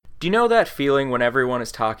Do you know that feeling when everyone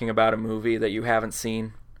is talking about a movie that you haven't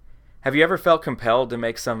seen? Have you ever felt compelled to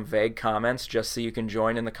make some vague comments just so you can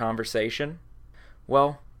join in the conversation?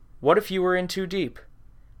 Well, what if you were in too deep?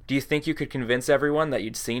 Do you think you could convince everyone that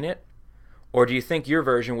you'd seen it? Or do you think your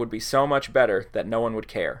version would be so much better that no one would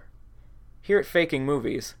care? Here at Faking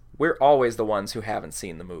Movies, we're always the ones who haven't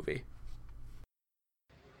seen the movie.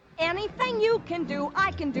 Anything you can do,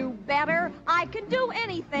 I can do better. I can do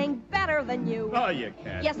anything better than you. Oh, you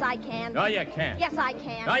can. Yes, I can. No, you can't. Yes, I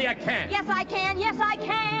can. No, you can't. Yes, I can. Yes, I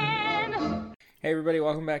can. Hey everybody,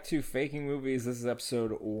 welcome back to Faking Movies. This is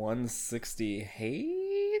episode 160.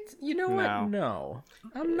 Hate? You know what? No.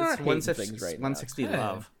 I'm not hating things right now. 160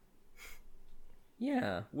 love.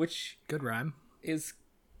 Yeah, which Good rhyme. is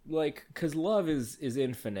like, because love is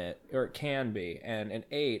infinite, or it can be, and an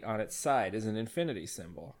 8 on its side is an infinity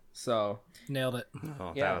symbol. So, Nailed it.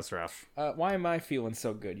 Oh, Yeah. that was rough. why am I feeling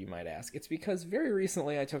so good, you might ask? It's because very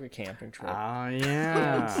recently I took a camping trip. Oh,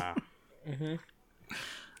 yeah.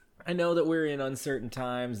 I know that we're in uncertain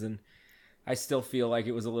times, and I still feel like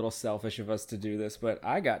it was a little selfish of us to do this, but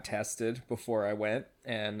I got tested before I went,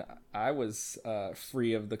 and I was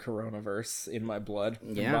free of the coronavirus in my blood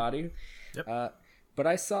and Yeah. body. Yep. But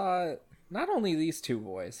I saw not only these two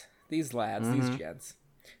boys, these lads, these gents,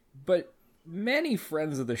 but many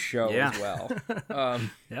friends of the show Yeah. as well.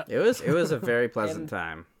 It was a very pleasant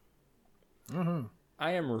time.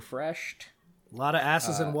 I am refreshed. A lot of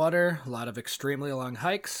asses in water, a lot of extremely long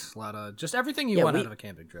hikes, a lot of just everything you Yeah, want we- out of a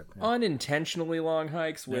camping trip. Yeah. Unintentionally long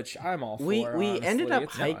hikes, which I'm all for. We honestly. ended up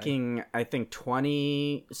It's fine. hiking, I think,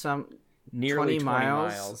 20 nearly 20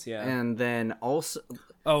 miles. yeah. And then also...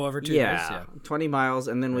 Oh, over 2 days? Yeah. 20 miles,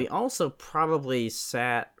 and then we also probably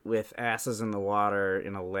sat with asses in the water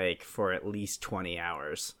in a lake for at least 20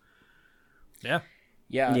 hours. Yeah.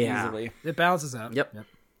 Yeah, Yeah. easily. It balances out. Yep.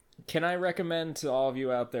 Can I recommend to all of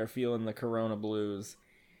you out there feeling the corona blues,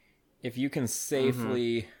 if you can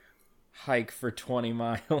safely hike for 20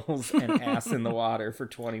 miles and ass in the water for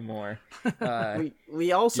 20 more,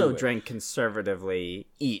 We also Do it. drank conservatively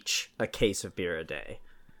each a case of beer a day.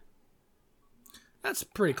 That's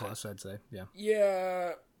pretty close, I'd say.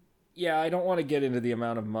 Yeah. yeah, I don't want to get into the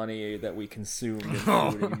amount of money that we consumed in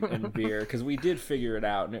food and beer, because we did figure it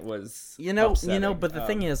out, and it was upsetting. But the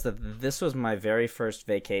thing is that this was my very first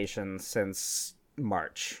vacation since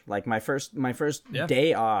March. Like my first Yeah.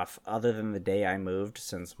 day off other than the day I moved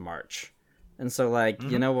since March. And so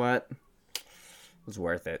you know what? It was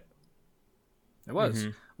worth it. It was.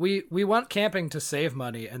 We went camping to save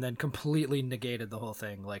money and then completely negated the whole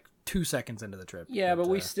thing like 2 seconds into the trip. Yeah, but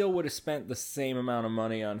we still would have spent the same amount of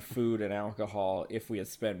money on food and alcohol if we had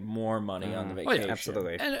spent more money on the vacation.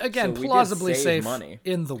 Absolutely. And again, So we did plausibly save safe money.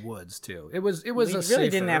 in the woods too. It was We a really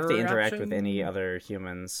didn't have to safer interact option. with any other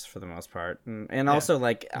humans for the most part. And also,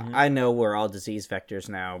 I know we're all disease vectors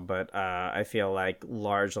now, but I feel like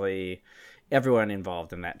largely everyone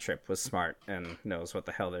involved in that trip was smart and knows what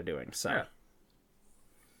the hell they're doing. So. Yeah.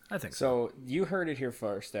 I think so. So you heard it here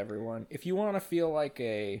first, everyone. If you want to feel like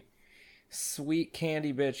a sweet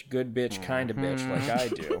candy bitch, good bitch kind of bitch like I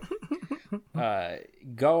do,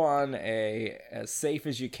 go on a as safe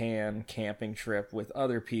as you can camping trip with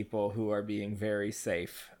other people who are being very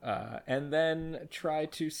safe, and then try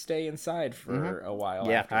to stay inside for a while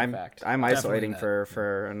Yeah, after the fact. I'm isolating that.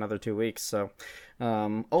 for another 2 weeks. So,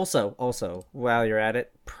 also, while you're at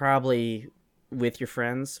it, probably with your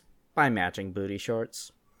friends, buy matching booty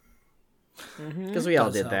shorts. Because we all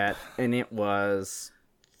Does did help. that, and it was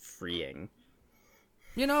freeing.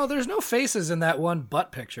 You know, there's no faces in that one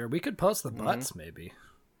butt picture. We could post the butts, maybe.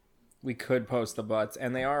 We could post the butts,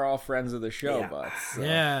 and they are all friends of the show Yeah. butts. So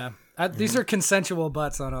Yeah. These are consensual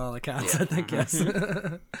butts on all accounts, I think, yes.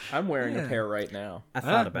 I'm wearing a pair right now. I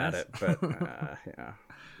thought nice. about it, but yeah.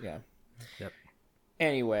 Yeah. Yep.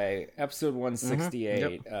 Anyway, episode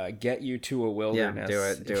 168. Get you to a wilderness. do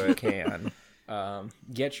it, if you can.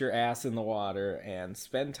 Get your ass in the water and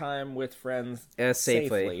spend time with friends As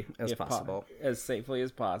safely as if possible. as safely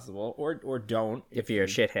as possible, or don't If you're a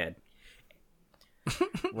shithead.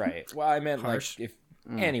 right. Well, I meant Harsh. like if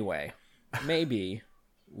anyway, maybe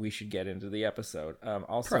we should get into the episode.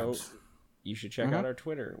 Also, Probs. you should check out our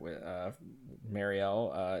Twitter.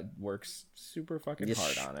 Marielle works super fucking Yes.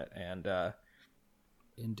 hard on it, and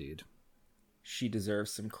Indeed. she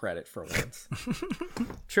deserves some credit for once.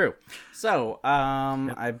 True. So,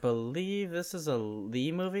 I believe this is a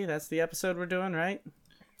Lee movie. That's the episode we're doing, right?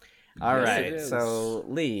 All Yes, right. it is. So,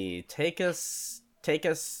 Lee, take us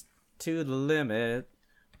to the limit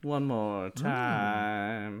one more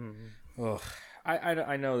time. Ugh.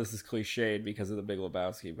 I know this is cliched because of the Big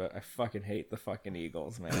Lebowski, but I fucking hate the fucking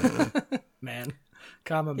Eagles, man. Man.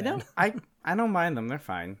 Comma You man. know, I don't mind them. They're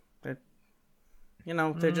fine.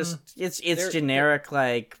 They're just it's generic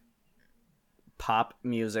like pop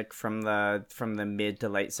music from the mid to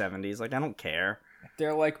late 70s. Like I don't care.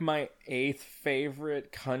 They're like my 8th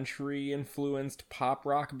favorite country influenced pop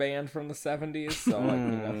rock band from the 70s. So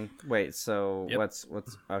like, Wait, so what's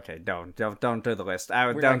okay? Don't do the list.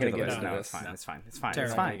 We're Don't not do gonna the get list. into No, this. it's fine. It's fine.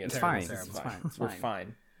 Terrible. It's fine. Terrible. It's fine. It's We're fine.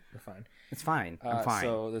 fine. We're fine. It's fine. I'm fine.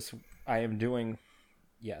 So I am doing,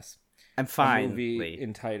 yes, I'm a fine. movie Lee.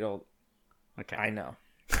 entitled. Okay. I know.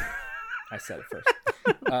 I said it first.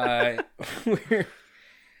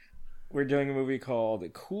 We're doing a movie called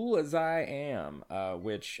Cool as I Am,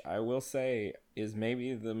 which I will say is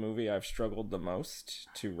maybe the movie I've struggled the most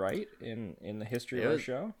to write in the history of our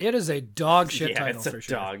show. It is a dog shit Yeah, title it's a for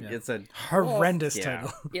sure. dog. Yeah. It's a Horrendous yeah.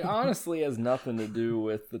 title. It honestly has nothing to do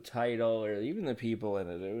with the title or even the people in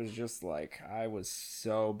it. It was just like I was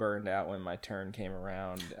so burned out when my turn came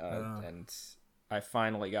around, and I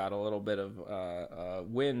finally got a little bit of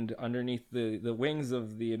wind underneath the wings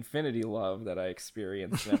of the infinity love that I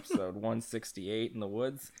experienced in episode 168 in the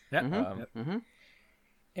woods. Yeah.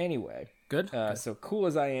 Anyway, Good. so Cool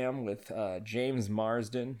as I Am with James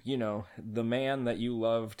Marsden, the man that you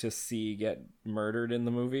love to see get murdered in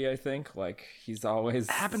the movie. I think like he's always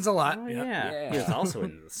Happens a lot. Oh, yeah. yeah. He was also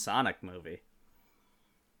in the Sonic movie.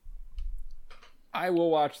 I will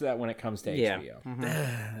watch that when it comes to Yeah.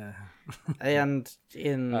 HBO. And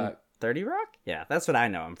in 30 Rock? Yeah, that's what I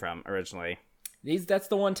know him from originally. That's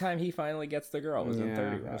the one time he finally gets the girl. Was in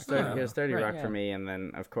 30 Rock. It was 30 right, Rock yeah. for me, and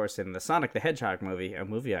then, of course, in the Sonic the Hedgehog movie, a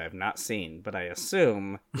movie I have not seen, but I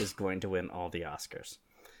assume is going to win all the Oscars.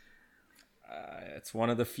 It's one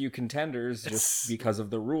of the few contenders just because of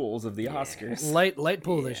the rules of the Oscars. Light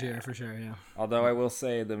pool this year for sure. Yeah. Although I will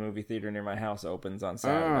say the movie theater near my house opens on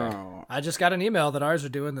Saturday. Oh, I just got an email that ours are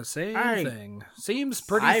doing the same thing. Seems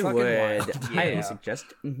pretty I fucking would wild. highly suggest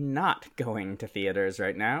not going to theaters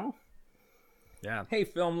right now. Yeah. Hey,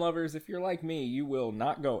 film lovers, if you're like me, you will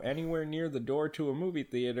not go anywhere near the door to a movie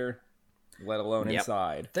theater, let alone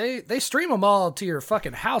inside. They stream them all to your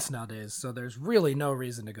fucking house nowadays, so there's really no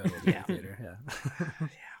reason to go to the theater. Yeah.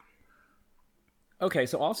 Okay,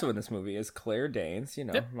 so also in this movie is Claire Danes,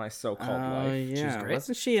 my so-called wife. Yeah, great.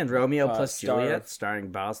 wasn't she in Romeo plus star Juliet, of- starring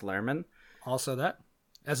Baz Luhrmann? Also that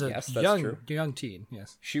as a Yes, that's true. young teen.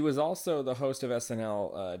 Yes. She was also the host of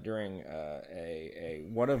SNL during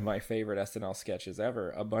one of my favorite SNL sketches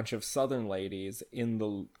ever. A bunch of Southern ladies in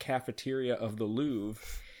the cafeteria of the Louvre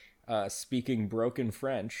speaking broken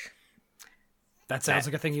French. That sounds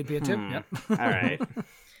like a thing you'd be into. Yep. All right.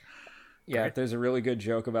 Yeah, there's a really good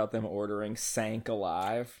joke about them ordering Sank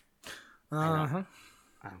Alive. Uh-huh.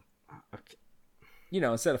 Okay.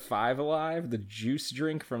 Instead of Five Alive, the juice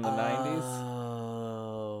drink from the 90s.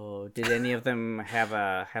 Oh, did any of them have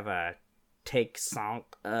a Take Sank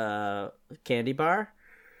candy bar?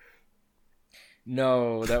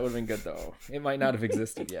 No, that would have been good, though. It might not have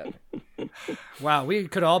existed yet. Wow, we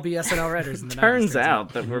could all be SNL writers in the 90s. Turns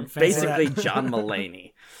out that we're Fancy that. basically John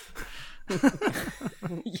Mulaney.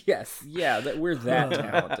 Yes, yeah, that we're that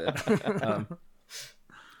talented.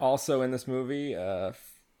 Also in this movie,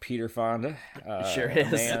 Peter Fonda, Sure a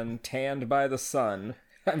is. man tanned by the sun.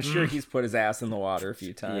 I'm sure he's put his ass in the water a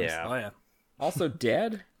few times. Yeah. Oh yeah. Also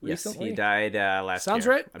dead Yes, recently. he died last Sounds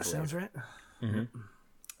year. right. I believe. Sounds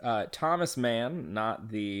right. Thomas Mann, not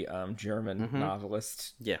the German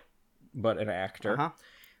novelist, Yeah. but an actor. Uh-huh.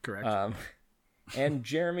 Correct. And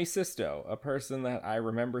Jeremy Sisto, a person that I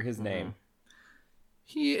remember his name.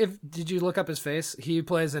 Did you look up his face? He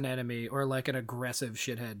plays an enemy or like an aggressive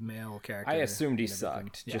shithead male character. I assumed he and everything.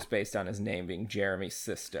 sucked just based on his name being Jeremy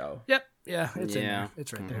Sisto. Yep. Yeah. It's in Yeah. there.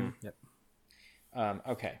 It's right there. Yep.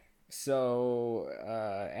 Okay. So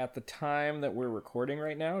at the time that we're recording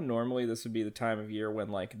right now, normally this would be the time of year when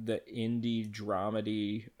like the indie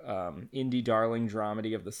darling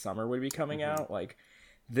dramedy of the summer would be coming out. Like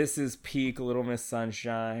this is peak Little Miss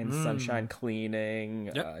Sunshine, Sunshine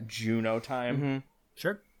Cleaning, Juno time.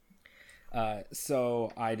 Sure.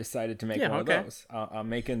 So I decided to make Yeah, one okay. of those. I'm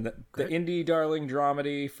making the indie darling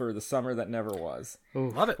dramedy for the summer that never was.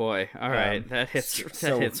 Love it. Boy, all right, that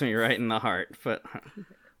hits me right in the heart. But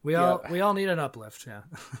We all need an uplift.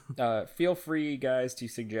 Yeah. Feel free, guys, to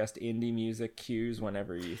suggest indie music cues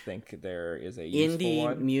whenever you think there is a useful indie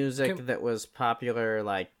one. music that was popular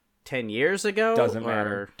like 10 years ago Doesn't or-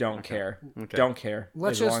 matter. Don't care. Okay. Don't care.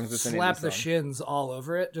 Let's as long as just it's an slap indie the song. shins all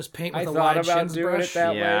over it. Just paint with I a thought wide about shins doing brush. it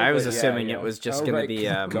that way. Yeah, I was but assuming yeah, it was just I'll going to write be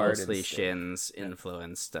Garden mostly State. Shins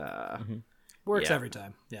influenced. Works Yeah. every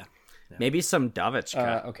time. Yeah. Maybe some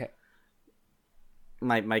Davichka. Okay.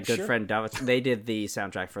 My good Sure. friend Davich. They did the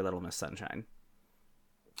soundtrack for Little Miss Sunshine.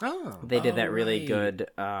 Oh, They did that really right. good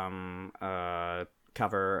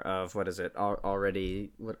cover of what is it?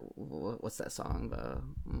 Already, what's that song?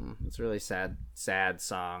 It's a really sad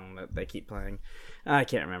song that they keep playing. I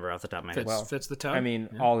can't remember off the top of my head. Fits the tone. I mean,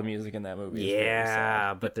 all the music in that movie is very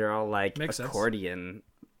sad. But they're all like Makes sense. accordion.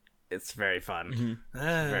 It's very fun.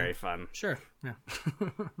 Very fun. Sure. Yeah.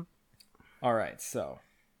 All right, so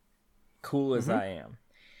cool as I am,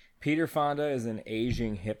 Peter Fonda is an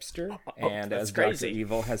aging hipster, and that's as Dr. crazy.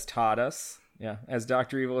 Evil has taught us,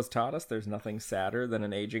 there's nothing sadder than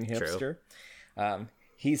an aging hipster.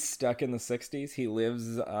 He's stuck in the 60s. He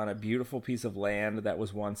lives on a beautiful piece of land that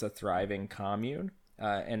was once a thriving commune,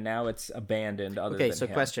 and now it's abandoned. Okay, so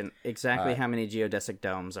question: exactly how many geodesic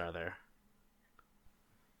domes are there?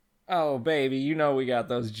 Oh, baby, you know we got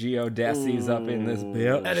those geodesies up in this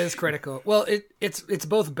bitch. That is critical. Well, it's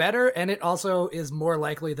both better, and it also is more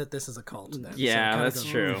likely that this is a cult. Then. Yeah, it kinda that's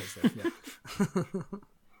goes true. both ways there. Yeah.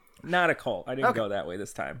 Not a cult. I didn't go that way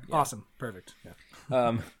this time. Yeah. Awesome. Perfect.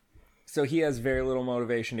 Yeah. So he has very little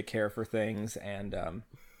motivation to care for things, and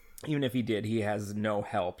even if he did, he has no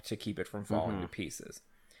help to keep it from falling to pieces.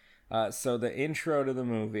 So the intro to the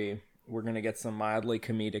movie, we're going to get some mildly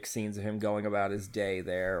comedic scenes of him going about his day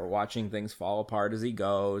there, or watching things fall apart as he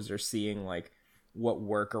goes, or seeing like what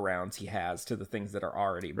workarounds he has to the things that are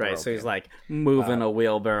already broken. Right, so he's like moving a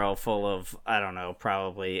wheelbarrow full of, I don't know,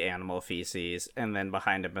 probably animal feces, and then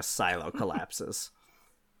behind him a silo collapses.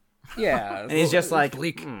 Yeah. And he's just like,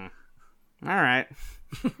 Bleak. all right.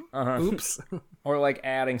 Oops. Or like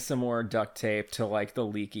adding some more duct tape to like the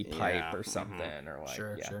leaky pipe Yeah, or something, or like,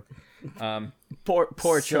 Sure.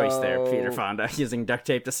 Poor choice there, So- Peter Fonda, using duct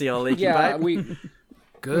tape to seal a leaky Yeah, pipe. we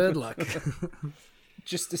Good luck.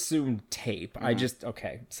 just assumed tape.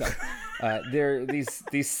 Okay. So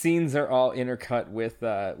these scenes are all intercut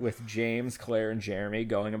with James, Claire, and Jeremy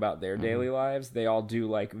going about their daily lives. They all do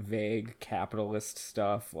like vague capitalist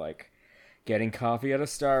stuff, like getting coffee at a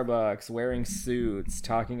Starbucks, wearing suits,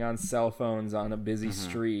 talking on cell phones on a busy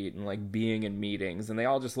street, and like being in meetings. And they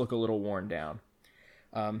all just look a little worn down.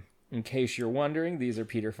 In case you're wondering, these are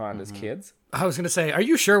Peter Fonda's kids. I was going to say, are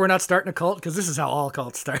you sure we're not starting a cult? Because this is how all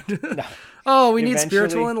cults start. Oh, we need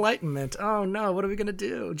spiritual Eventually- enlightenment. Oh, no. What are we going to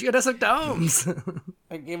do? Geodesic domes.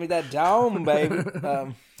 Give me that dome, baby.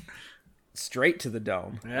 Straight to the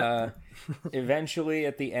dome. Eventually,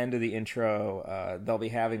 at the end of the intro, they'll be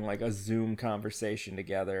having like a Zoom conversation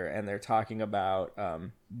together, and they're talking about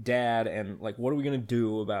Dad and like what are we gonna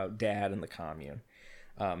do about Dad and the commune.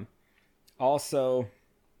 Also,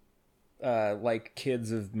 like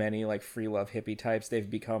kids of many like free love hippie types, they've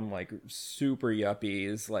become like super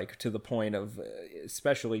yuppies, like to the point of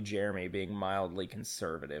especially Jeremy being mildly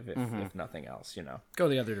conservative, if nothing else, you know. Go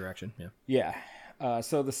the other direction. Yeah. Yeah.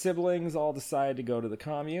 So the siblings all decide to go to the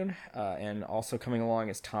commune, and also coming along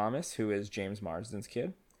is Thomas, who is James Marsden's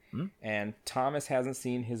kid. And Thomas hasn't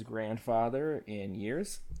seen his grandfather in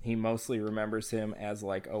years. He mostly remembers him as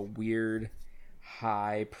like a weird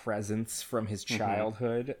high presence from his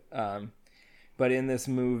childhood. But in this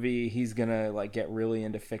movie, he's gonna like get really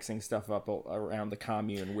into fixing stuff up around the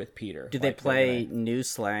commune with Peter. Do they play new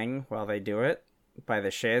slang while they do it? By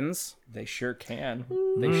the shins? They sure can.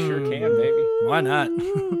 They sure can, baby. Why not?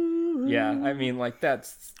 Yeah, I mean, like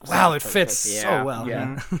that's Wow, it fits Yeah. so well.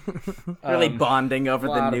 Yeah. Really bonding over A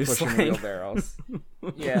the lot new of pushing slang. wheelbarrows.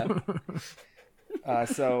 Yeah.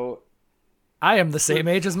 So I am the same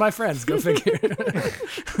age as my friends. Go figure.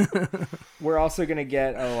 we're also going to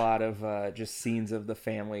get a lot of just scenes of the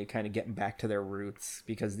family kind of getting back to their roots,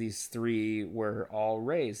 because these three were all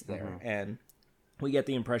raised there. And we get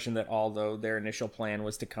the impression that although their initial plan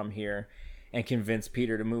was to come here and convince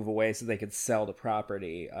Peter to move away so they could sell the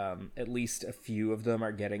property, at least a few of them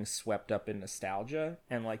are getting swept up in nostalgia.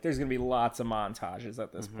 And like there's going to be lots of montages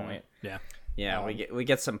at this point. Yeah. Yeah, we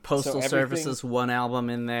get some Postal everything- Services one album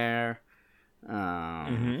in there.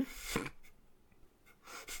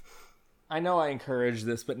 I know I encouraged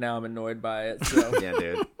this, but now I'm annoyed by it. So Yeah,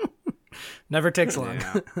 dude. Never takes long.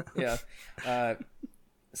 yeah.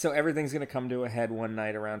 So everything's going to come to a head one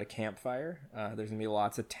night around a campfire. There's going to be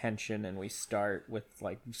lots of tension, and we start with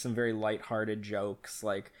like some very lighthearted jokes,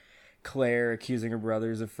 like Claire accusing her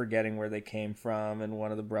brothers of forgetting where they came from, and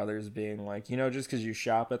one of the brothers being like, you know, just because you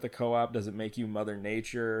shop at the co-op doesn't make you Mother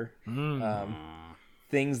Nature.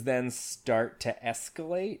 Things then start to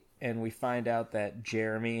escalate, and we find out that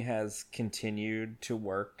Jeremy has continued to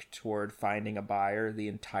work toward finding a buyer the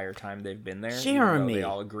entire time they've been there. Jeremy.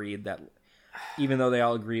 Even though they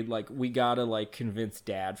all agreed, like, we gotta like convince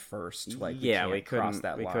Dad first. Like, Yeah, we we can't cross couldn't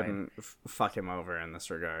that we line. couldn't fuck him over in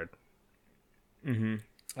this regard.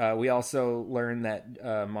 We also learn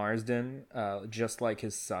that Marsden, just like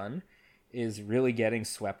his son, is really getting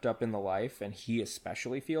swept up in the life, and he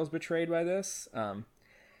especially feels betrayed by this.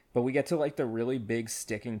 But we get to like the really big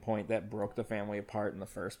sticking point that broke the family apart in the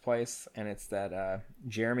first place, and it's that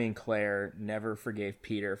Jeremy and Claire never forgave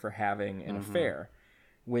Peter for having an affair,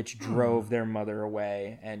 which drove their mother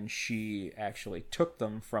away, and she actually took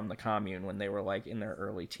them from the commune when they were like in their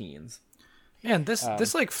early teens. Man,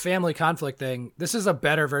 this like family conflict thing, this is a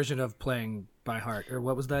better version of Playing by Heart, or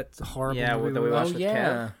what was that horrible movie that we watched with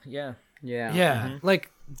Kev? Yeah. Yeah,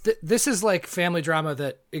 like this is like family drama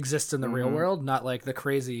that exists in the real world, not like the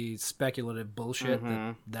crazy speculative bullshit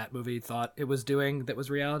that movie thought it was doing that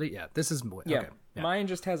was reality. Yeah, this is okay. Mine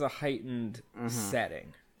just has a heightened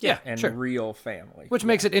setting. Yeah, and sure. real family, which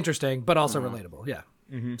makes it interesting, but also relatable. Yeah,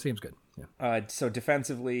 seems good. Yeah. So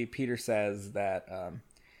defensively, Peter says that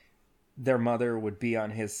their mother would be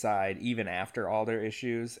on his side even after all their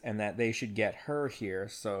issues, and that they should get her here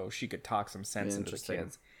so she could talk some sense into the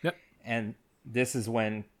kids. Yep. And this is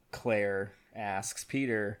when Claire asks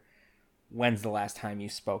Peter, when's the last time you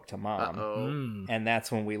spoke to Mom? And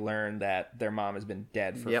that's when we learn that their mom has been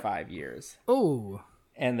dead for 5 years. Oh.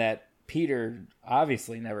 And that Peter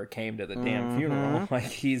obviously never came to the damn funeral. Like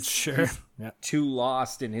he's too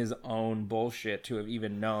lost in his own bullshit to have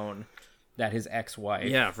even known that his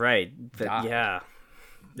ex-wife died.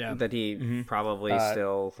 That he probably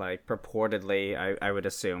still, like, purportedly, I would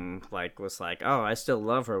assume, like, was like, oh, I still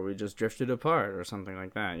love her, we just drifted apart, or something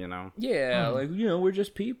like that, you know? Yeah, like, you know, we're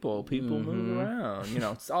just people. People move around. You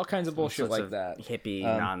know, it's all kinds of bullshit like that. Hippie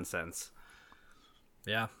nonsense.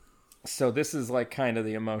 Yeah. So this is, like, kind of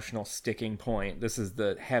the emotional sticking point. This is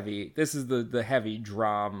the heavy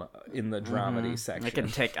drama in the dramedy section. I can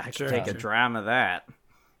take a dram of that.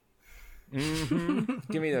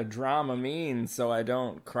 Give me the drama so I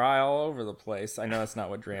don't cry all over the place. I know that's not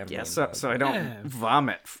what dram means. So I don't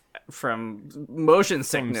vomit from motion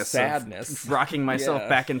sickness, from sadness, rocking myself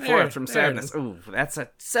back and forth from sadness. Ooh, that's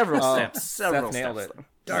several steps. Several Seth nailed steps. It.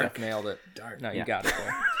 Dark. Seth nailed it. Dark. No, you got it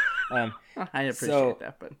there. I appreciate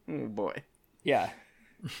that, but oh boy, yeah,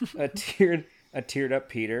 a teared up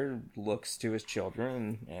Peter looks to his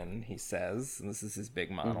children and he says, and this is his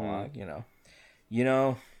big monologue, you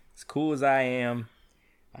know, as cool as I am,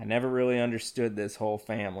 I never really understood this whole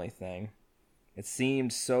family thing. It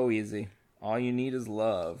seemed so easy. All you need is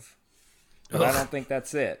love. But I don't think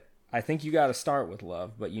that's it. I think you got to start with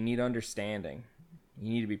love, but you need understanding. You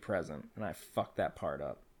need to be present, and I fucked that part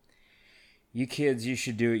up. You kids, you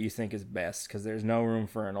should do what you think is best, because there's no room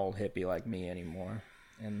for an old hippie like me anymore.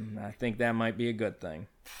 And I think that might be a good thing.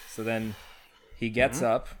 So then he gets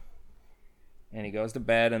up, and he goes to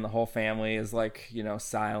bed, and the whole family is, like, you know,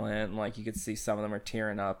 silent, and, like, you could see some of them are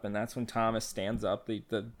tearing up, and that's when Thomas stands up,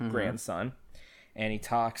 the grandson, and he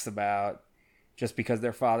talks about just because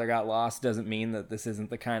their father got lost doesn't mean that this isn't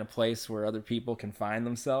the kind of place where other people can find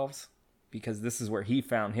themselves, because this is where he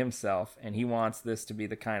found himself, and he wants this to be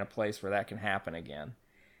the kind of place where that can happen again.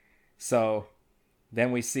 So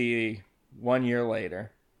then we see 1 year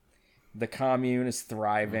later, the commune is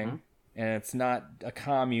thriving, and it's not a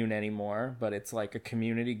commune anymore, but it's like a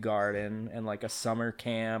community garden and like a summer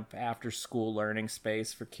camp, after school learning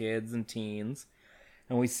space for kids and teens.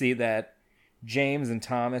 And we see that James and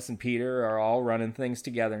Thomas and Peter are all running things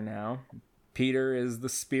together now. Peter is the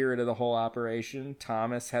spirit of the whole operation.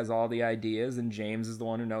 Thomas has all the ideas, and James is the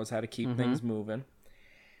one who knows how to keep things moving.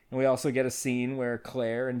 And we also get a scene where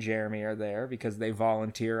Claire and Jeremy are there because they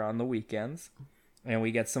volunteer on the weekends. And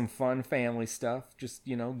we get some fun family stuff, just,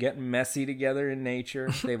 you know, getting messy together in nature.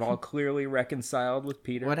 They've all clearly reconciled with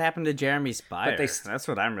Peter. What happened to Jeremy's Spire? That's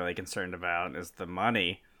what I'm really concerned about, is the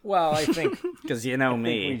money. Well, I think... Because you know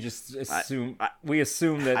me. We just assume... we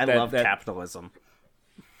assume that... I love capitalism.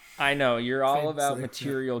 I know, you're all about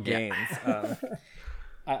material gains.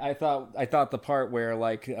 I thought the part where,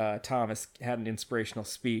 like, Thomas had an inspirational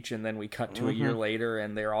speech and then we cut to a year later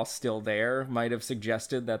and they're all still there might have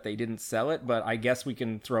suggested that they didn't sell it, but I guess we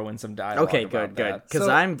can throw in some dialogue. Okay, good. Because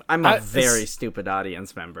I'm a very stupid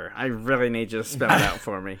audience member. I really need you to spell it out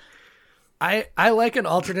for me. I like an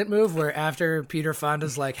alternate move where after Peter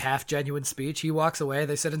Fonda's like half genuine speech, he walks away,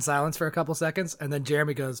 they sit in silence for a couple seconds, and then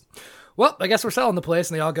Jeremy goes, well, I guess we're selling the place,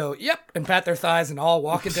 and they all go, yep, and pat their thighs and all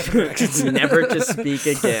walk in different directions. Never to speak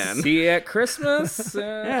again. See you at Christmas?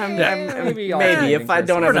 Maybe if I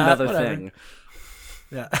don't have another thing.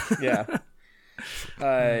 Yeah.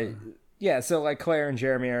 Yeah, so, like, Claire and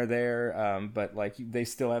Jeremy are there, but, like, they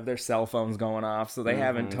still have their cell phones going off, so they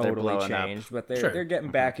haven't totally changed, but they're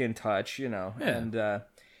getting back in touch, you know. Yeah.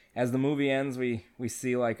 as the movie ends, we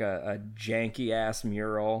see like a janky ass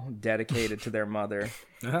mural dedicated to their mother.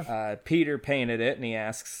 Peter painted it, and he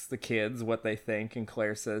asks the kids what they think, and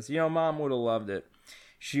Claire says, Mom would have loved it.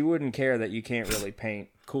 She wouldn't care that you can't really paint,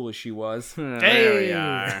 cool as she was. There we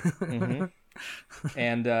are.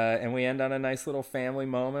 And we end on a nice little family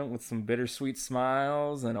moment with some bittersweet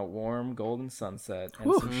smiles and a warm golden sunset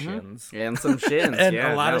and some shins. And some shins. And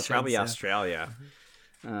yeah, a lot of shins, probably yeah. Australia.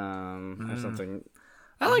 Or something.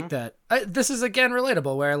 I like that. This is again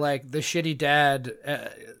relatable, where like the shitty dad,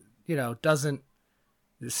 doesn't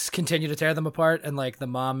continue to tear them apart, and like the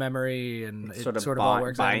mom memory and it sort of all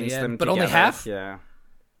works out in the end, but only half. Yeah.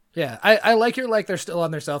 Yeah, I like your like they're still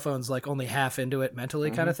on their cell phones, like only half into it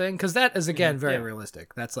mentally, kind of thing, because that is again very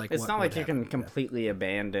realistic. That's like it's not like you can completely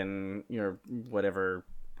abandon your whatever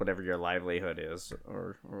your livelihood is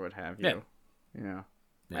or what have you. Yeah,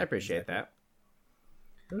 I appreciate that.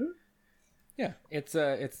 Yeah, it's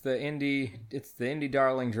the indie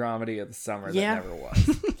darling dramedy of the summer that never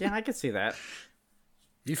was. Yeah, I could see that.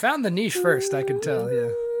 You found the niche first, I can tell. Yeah.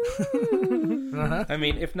 I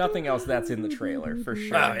mean, if nothing else, that's in the trailer for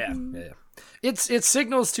sure. Oh yeah. It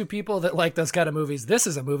signals to people that like those kind of movies. This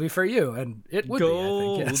is a movie for you, and it would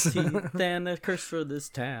Gold be. I think, yes. teeth and a curse for this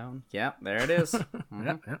town. Yeah, there it is.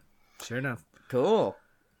 Yeah. Sure enough. Cool.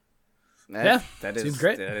 That is seems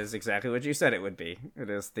great. That is exactly what you said it would be. It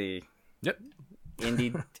is the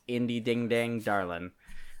indie ding dang darling.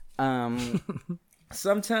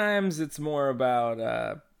 Sometimes it's more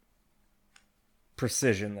about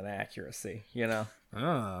precision than accuracy,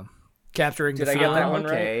 Capturing. Did I get that one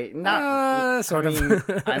right? Okay, not sort of.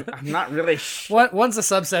 I'm not really sure. One's a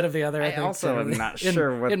subset of the other. I think, also am not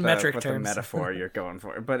sure what the metaphor you're going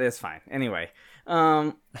for, but it's fine. Anyway,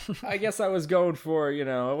 I guess I was going for,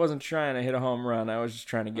 I wasn't trying to hit a home run. I was just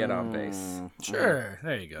trying to get on base. Sure,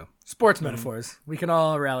 there you go. Sports metaphors. We can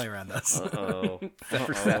all rally around those. Well,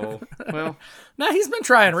 no, he's been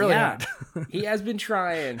trying really hard. He has been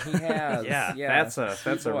trying. He has. Yeah.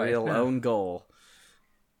 That's a real own goal.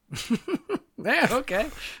 Yeah, okay.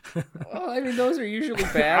 Well, I mean, those are usually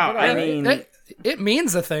bad. But it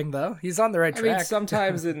means a thing, though. He's on the right track. I mean,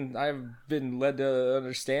 sometimes, I've been led to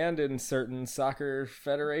understand in certain soccer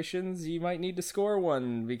federations, you might need to score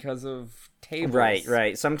one because of tables.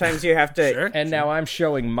 Right. Sometimes you have to. Sure. And now I'm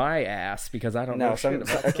showing my ass because I don't know shit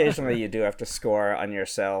about occasionally you do have to score on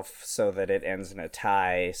yourself so that it ends in a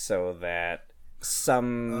tie, so that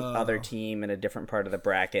some other team in a different part of the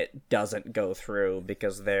bracket doesn't go through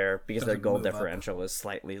because their goal differential is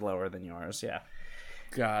slightly lower than yours. Yeah.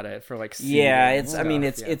 Got it. For like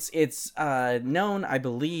it's known, I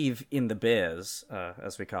believe, in the biz,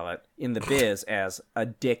 as we call it, in the biz as a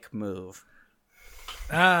dick move.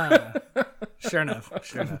 Sure enough.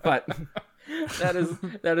 But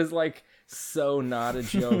that is like so not a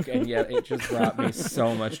joke, and yet it just brought me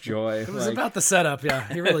so much joy. It was about the setup, yeah.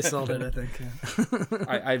 He really sold it, I think.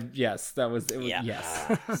 Yeah. Yes, that was it. Yeah.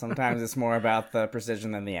 Yes. Sometimes it's more about the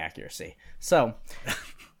precision than the accuracy. So.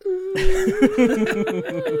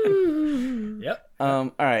 Yep.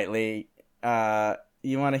 All right, Lee.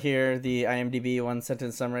 You want to hear the IMDb one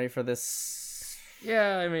sentence summary for this?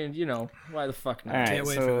 Yeah, I mean, why the fuck not? All right, Can't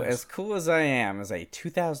wait so for this. As Cool as I Am is a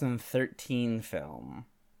 2013 film.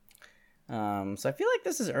 So I feel like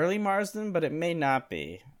this is early Marsden, but it may not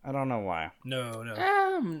be. I don't know why.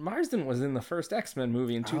 No. Marsden was in the first X-Men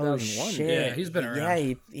movie in 2001. Oh, shit. Yeah, he's been around.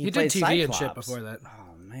 Yeah, He did played TV Cyclops. and shit before that.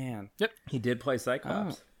 Oh, man. Yep. He did play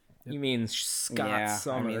Cyclops. You mean Scott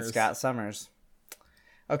Summers? I mean Scott Summers.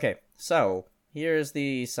 Okay, so here's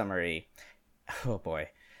the summary. Oh, boy.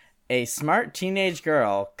 A smart teenage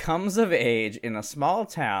girl comes of age in a small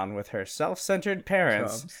town with her self-centered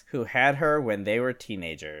parents who had her when they were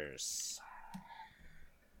teenagers.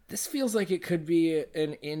 This feels like it could be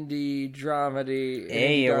an indie dramedy.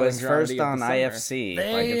 Hey, it was first on IFC.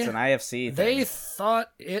 It's an IFC thing. They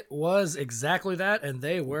thought it was exactly that, and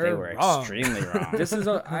they were wrong. Extremely wrong. This is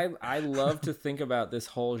I love to think about this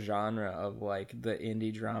whole genre of like the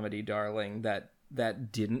indie dramedy darling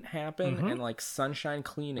that didn't happen, and like Sunshine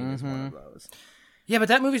Cleaning is one of those. Yeah, but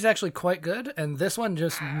that movie's actually quite good, and this one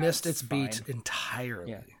just missed its beat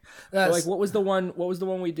entirely. Yeah. Like what was the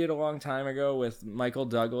one we did a long time ago with Michael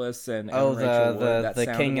Douglas and Rachel Wood,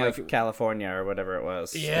 the King of California or whatever it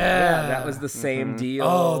was. Yeah, that was the same deal.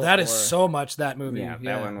 Oh, that is so much that movie. Yeah,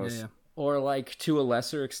 that one was. Yeah. Or like to a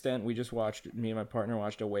lesser extent, me and my partner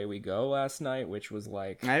watched Away We Go last night, which was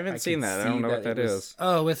like I haven't seen that. I don't know what that is.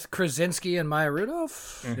 Oh, with Krasinski and Maya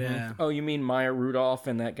Rudolph. Yeah. Oh, you mean Maya Rudolph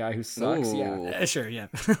and that guy who sucks? Ooh. Yeah, Sure. Yeah.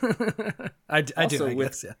 I do. I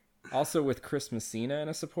guess. Yeah. Also with Chris Messina in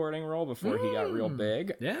a supporting role before he got real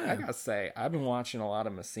big. yeah. I gotta say, I've been watching a lot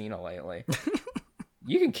of Messina lately.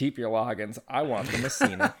 You can keep your Loggins. I want the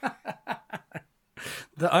Messina.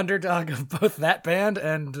 The underdog of both that band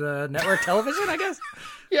and network television, I guess.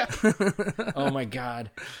 Yeah. Oh my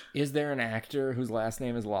God. Is there an actor whose last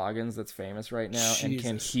name is Loggins that's famous right now? Jesus. And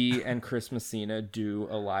can he and Chris Messina do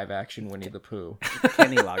a live action Winnie the Pooh?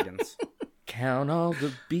 Kenny Loggins. Count all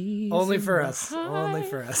the bees. Only in for the us. hive. Only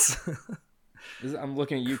for us. I'm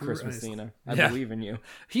looking at you, Chris Christ. Messina. I Yeah. believe in you.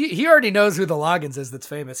 He already knows who the Loggins is that's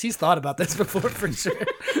famous. He's thought about this before for sure.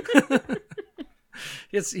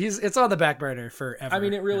 It's on the back burner forever. I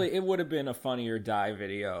mean, it would have been a Funny or Die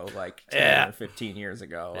video like 10 Yeah. or 15 years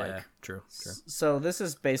ago. Yeah, Like, true. So this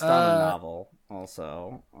is based on a novel,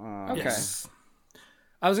 also. okay. Yes.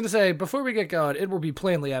 I was going to say, before we get going, it will be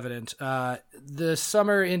plainly evident. The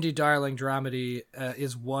summer indie darling dramedy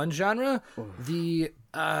is one genre. The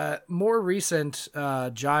more recent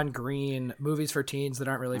John Green movies for teens that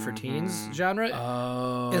aren't really for teens genre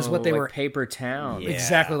is what they like were Paper Town. Yeah.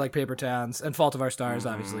 exactly like Paper Towns and Fault of Our Stars,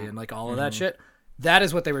 obviously, and like all of that shit. That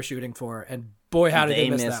is what they were shooting for, and boy, how did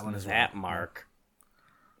they miss missed that one as well. that mark.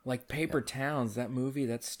 Like Paper Towns, that movie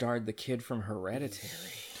that starred the kid from Hereditary.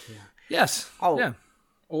 Yes. Oh. Yeah.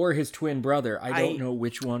 Or his twin brother. I don't I- know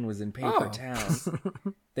which one was in Paper Towns.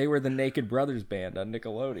 They were the Naked Brothers band on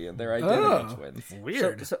Nickelodeon. They're identity twins.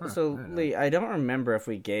 Weird. So Lee, I don't remember if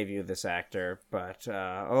we gave you this actor, but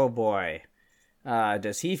oh boy,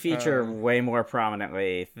 does he feature way more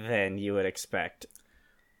prominently than you would expect?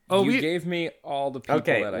 Oh, You we gave me all the people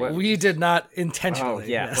Okay, that I well, we did not Oh intentionally.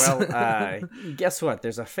 yeah. yes. Well, guess what?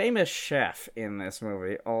 There's a famous chef in this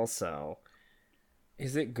movie also.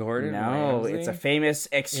 Is it Gordon No, Ramsay? it's a famous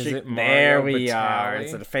Is it Mario There we are. Batali?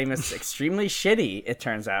 It's a famous, extremely shitty. It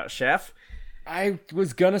turns out, chef. I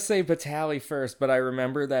was gonna say Batali first, but I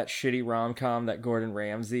remember that shitty rom-com that Gordon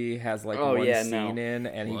Ramsay has like Oh, one yeah, scene no. in,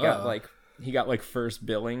 and Whoa. he got like first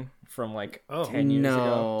billing from like Oh. 10 years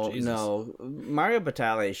ago. No, Jesus. no. Mario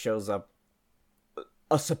Batali shows up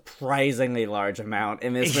a surprisingly large amount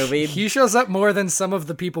in this movie. He shows up more than some of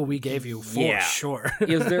the people we gave you for Yeah. sure.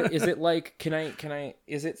 Is it like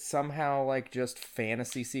is it somehow like just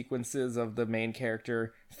fantasy sequences of the main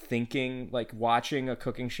character thinking, like watching a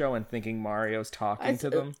cooking show and thinking Mario's talking to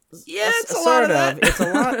them? Yeah, it's a lot sort of that.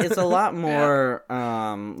 It's a lot more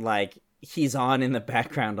like he's on in the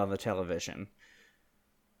background on the television.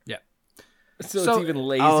 So So- it's even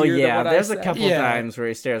lazier Oh than yeah, what I there's a said? couple Yeah. times where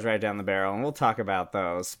he stares right down the barrel, and we'll talk about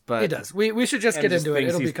those. But It does. We should just And get just into it. things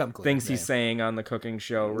It'll he's- become clear. Things he's saying on the cooking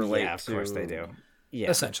show relate yeah, of to. course they do.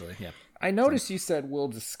 Yeah, Essentially, yeah. I noticed you said we'll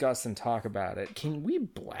discuss and talk about it. Can we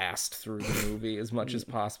blast through the movie as much as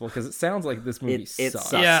possible? Because it sounds like this movie It sucks.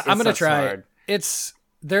 sucks. Yeah, It I'm gonna sucks try. hard.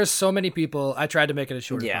 There's so many people. I tried to make it as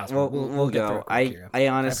short as Yeah, possible. we'll get through go. it quick here. I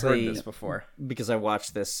I've honestly, heard this before. because I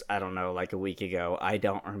watched this, I don't know, like a week ago. I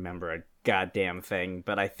don't remember a goddamn thing,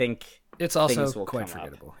 but I think It's also things will quite come up.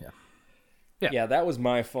 forgettable. Yeah. Yeah, that was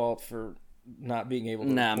my fault for not being able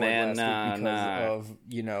to Nah, record man, last week nah. because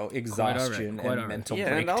of, exhaustion quite all and right. mental yeah,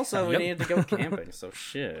 and breakdown. also we Yep. needed to go camping. So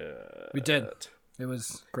shit. We did. It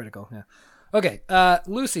was critical. Yeah. Okay.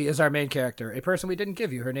 Lucy is our main character, a person we didn't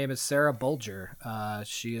give you. Her name is Sarah Bulger.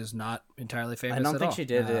 She is not entirely famous. I don't at think all. she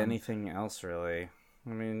did anything else really. I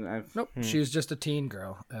mean, Nope. She's just a teen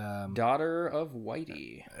girl. Daughter of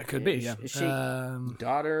Whitey. It could be. Yeah. she-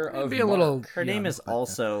 Daughter of be a little. Mark. her name young, is but,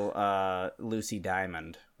 also Lucy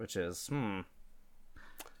Diamond, which is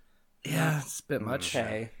Yeah, it's a bit much.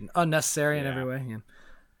 Okay. Unnecessary in every way.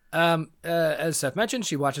 Yeah. As Seth mentioned,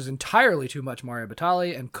 she watches entirely too much Mario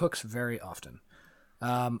Batali and cooks very often.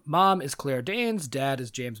 Mom is Claire Danes. Dad is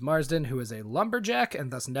James Marsden, who is a lumberjack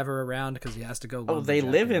and thus never around because he has to go. Oh, they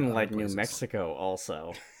lumberjacking live in other like New places. Mexico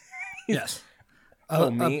also. Yes.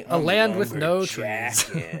 Me, A I'm land with no trees.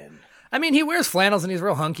 lumberjacking. I mean, he wears flannels and he's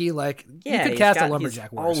real hunky. Like you could he's cast got- a lumberjack.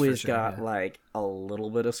 He's worse, for always sure, got yeah. like a little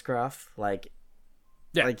bit of scruff. Like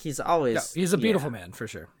he's Yeah, always he's a beautiful yeah. man for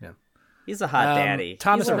sure. Yeah, He's a hot daddy.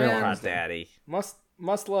 Thomas he's a real Marsden. hot daddy.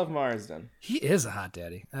 Must love Marsden. he is a hot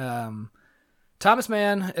daddy. Thomas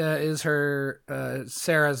Mann is her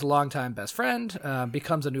Sarah's longtime best friend.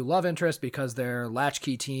 Becomes a new love interest because they're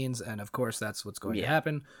latchkey teens, and of course that's what's going to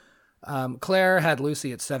happen. Claire had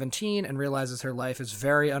Lucy at 17 and realizes her life is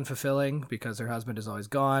very unfulfilling because her husband is always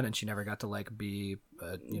gone and she never got to like be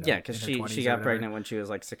Yeah, because in her 20s she or got whatever. pregnant when she was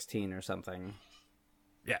like 16 or something.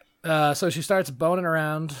 Yeah. So she starts boning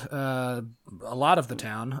around a lot of the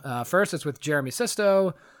town. First, it's with Jeremy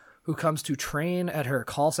Sisto, who comes to train at her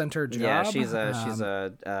call center job. Yeah, she's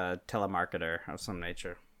a telemarketer of some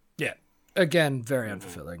nature. Yeah. Again, very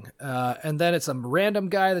unfulfilling. And then it's some random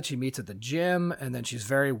guy that she meets at the gym, and then she's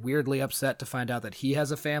very weirdly upset to find out that he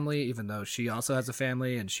has a family, even though she also has a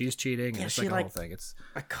family, and she's cheating. And it's she, like a whole thing. It's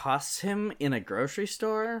accosts him in a grocery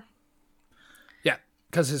store. yeah,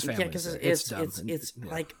 because his family. Yeah, because it's dumb. it's Yeah.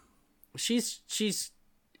 like she's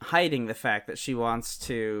hiding the fact that she wants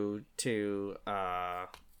to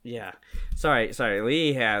yeah. Sorry.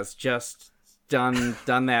 Lee has just done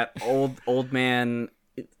that old man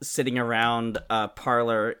sitting around a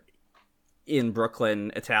parlor in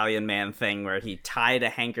Brooklyn Italian man thing where he tied a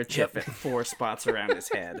handkerchief at 4 spots around his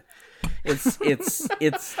head. It's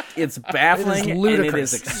baffling, and it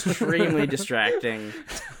is extremely distracting.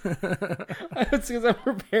 It's because I'm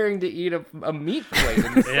preparing to eat a meat plate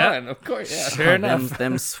in the sun, of course. Yeah. Sure enough.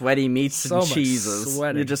 Them sweaty meats So and much cheeses.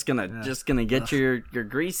 sweating. You're just gonna get your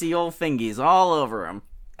greasy old fingies all over them.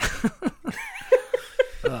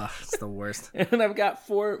 Ugh, it's the worst. And I've got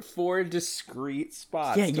four discrete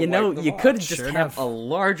spots. Yeah, to you know, wipe them you off. could just Sure have enough. a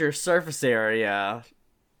larger surface area,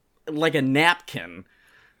 like a napkin.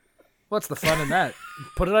 What's the fun in that?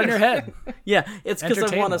 Put it on your head. Yeah, it's because I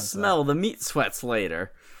Entertain want to oneself. smell the meat sweats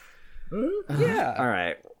later. Yeah. All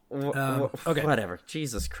right. okay. Whatever.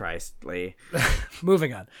 Jesus Christ, Lee.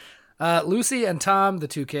 Moving on. Lucy and Tom, the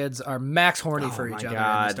two kids, are max horny for Oh each my other.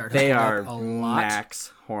 God, and they start they hooking are up a lot.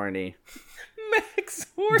 max horny. Max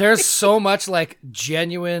Horn. There's so much like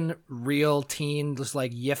genuine, real teen just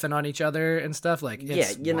like yiffing on each other and stuff. Like, it's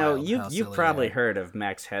Yeah, you know, wild how you've silly probably they are. heard of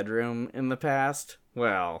Max Headroom in the past.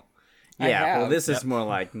 Well, I yeah. Well, have. this is more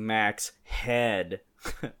like Max Head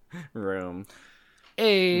Room.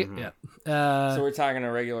 Yeah. So we're talking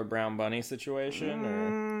a regular Brown Bunny situation, or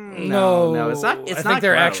No, it's not. It's I not think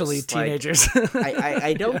they're gross. actually Like, teenagers.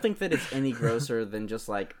 I don't think that it's any grosser than just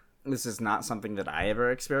like this is not something that I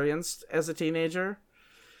ever experienced as a teenager.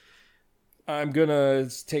 I'm gonna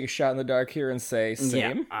take a shot in the dark here and say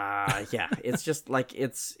same. Yeah. It's just like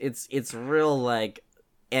it's real like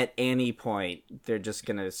at any point they're just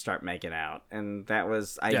gonna start making out, and that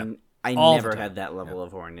was I All the never time. had that level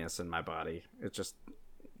of horniness in my body. It just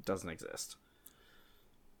doesn't exist.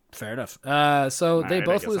 Fair enough. So they Alright, I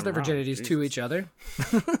both guess lose I'm their wrong. virginities to Jesus. each other.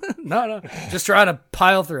 No. Just trying to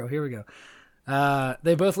pile through. Here we go.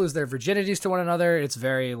 They both lose their virginities to one another. It's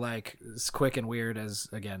very like it's quick and weird, as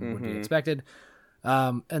again would be expected.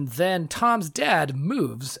 And then Tom's dad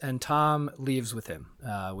moves, and Tom leaves with him,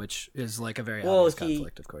 which is like a very obvious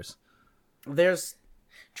conflict, of course. There's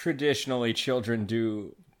Traditionally, children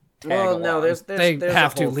do. Tag well, along. no, there's They there's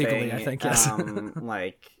have a to whole legally, thing, I think, yes.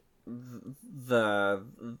 Like the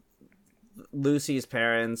Lucy's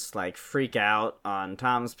parents like freak out on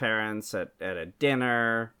Tom's parents at a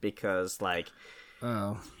dinner because like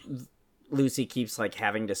Oh, Lucy keeps like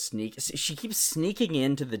having to sneak. She keeps sneaking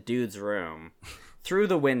into the dude's room through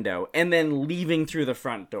the window and then leaving through the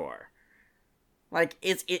front door. Like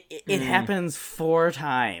it happens 4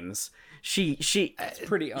 times. She It's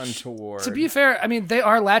pretty untoward. to be fair, I mean they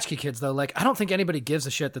are latchkey kids though. Like I don't think anybody gives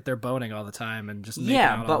a shit that they're boning all the time and just making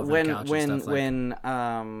out all but over the couch and stuff, like-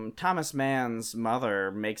 when Thomas Mann's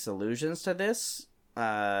mother makes allusions to this,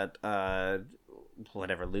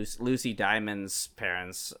 whatever Lucy Diamond's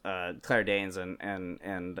parents, Claire Danes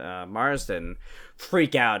and Marsden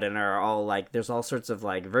freak out and are all like, there's all sorts of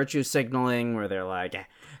like virtue signaling where they're like,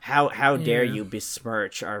 how dare you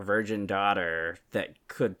besmirch our virgin daughter that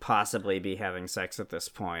could possibly be having sex at this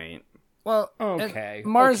point. Well, Okay,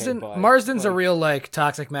 and Marsden, okay, but, Marsden's a real like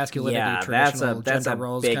toxic masculinity, Yeah, that's traditional a gender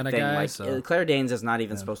roles big kind of thing. guy. Like So. Claire Danes is not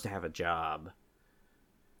even supposed to have a job.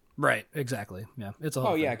 Right, exactly. Yeah, it's a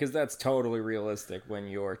whole Oh thing. yeah, because that's totally realistic when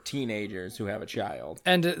you're teenagers who have a child.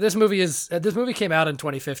 And this movie came out in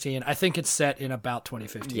 2015. I think it's set in about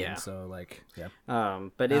 2015. Yeah. So like, yeah.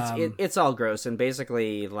 But it's all gross, and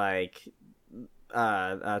basically like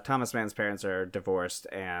Thomas Mann's parents are divorced,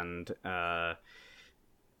 and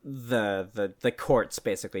the courts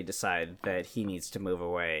basically decide that he needs to move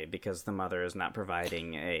away because the mother is not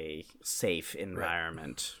providing a safe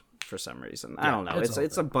environment for some reason. I don't know.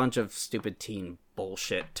 It's a bunch of stupid teen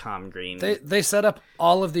bullshit. Tom Green. They set up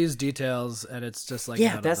all of these details, and it's just like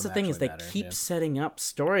Yeah, none that's of the them thing is they actually matter. keep Yeah. setting up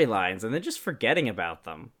storylines and they're just forgetting about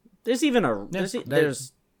them. There's even a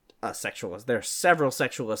there's a sexual. There are several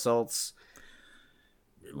sexual assaults.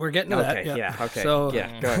 We're getting to that. Okay, yeah, okay, So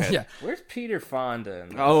yeah, go ahead. yeah. Where's Peter Fonda? in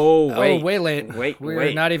this? Oh, wait. way late. Wait, We're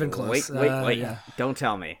wait. not even close. Wait. Yeah. Don't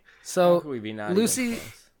tell me. So Could we be not even Lucy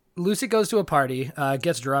close? Lucy goes to a party,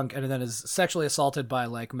 gets drunk, and then is sexually assaulted by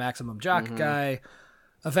like Maximum Jock Mm-hmm. Guy.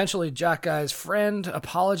 Eventually, Jock Guy's friend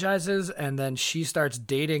apologizes, and then she starts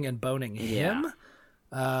dating and boning him,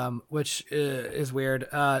 which is weird.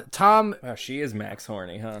 Tom, Wow, she is Max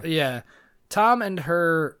Horny, huh? yeah, Tom and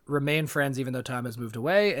her remain friends, even though Tom has moved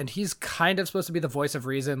away, and he's kind of supposed to be the voice of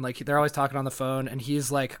reason. Like, they're always talking on the phone, and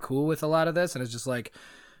he's like cool with a lot of this, and it's just like,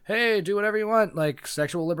 hey, do whatever you want, like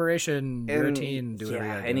sexual liberation, you're a teen, do whatever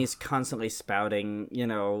you want. And he's constantly spouting,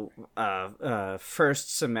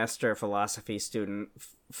 first semester philosophy student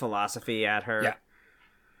philosophy at her. Yeah.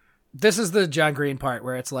 This is the John Green part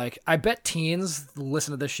where it's like, I bet teens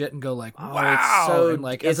listen to this shit and go like, wow. And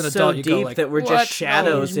like, as an adult, you go like, that we're just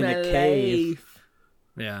shadows in a cave.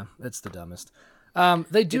 Yeah, it's the dumbest.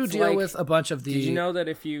 They do deal with a bunch of the... Did you know that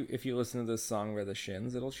if you listen to this song by the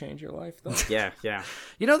Shins, it'll change your life, though? Yeah.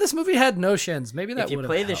 This movie had no Shins. Maybe that would have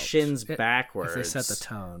helped. If you play the Shins backwards... If they set the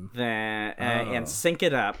tone. Then, and sync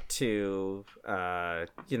it up to, I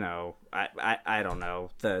don't know,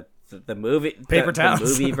 the movie... Paper Towns. The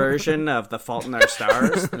movie version of The Fault in Our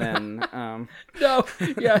Stars, then... No,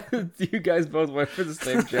 yeah, you guys both went for the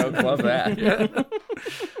same joke. Love that. Yeah.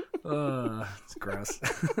 It's gross.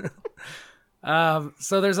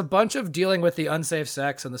 So there's a bunch of dealing with the unsafe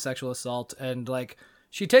sex and the sexual assault, and like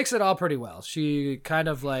she takes it all pretty well. She kind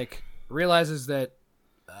of like realizes that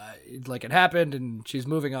like it happened, and she's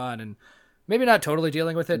moving on, and maybe not totally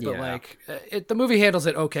dealing with it, but like the movie handles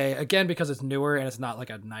it okay, again because it's newer and it's not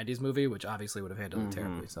like a 90s movie, which obviously would have handled it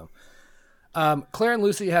terribly. So Claire and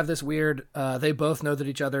Lucy have this weird they both know that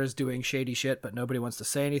each other is doing shady shit, but nobody wants to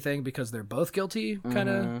say anything because they're both guilty kind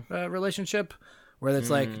of relationship where it's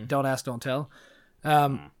like don't ask, don't tell.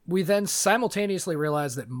 We then simultaneously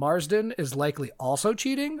realize that Marsden is likely also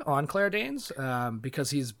cheating on Claire Danes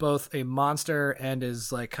because he's both a monster and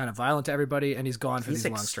is like kind of violent to everybody, and he's gone for these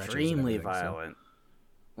long stretches. He's extremely violent.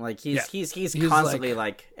 So. Like he's constantly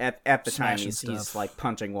like at the time he's like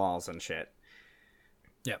punching walls and shit.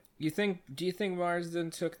 Yeah. Do you think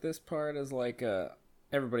Marsden took this part as like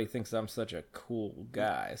everybody thinks I'm such a cool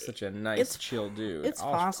guy, such a nice, chill dude? It's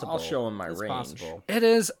possible. I'll show him my range. Possible. It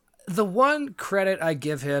is. The one credit I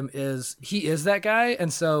give him is he is that guy,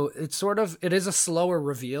 and so it is a slower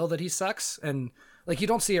reveal that he sucks, and like you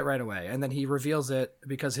don't see it right away, and then he reveals it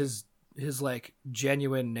because his like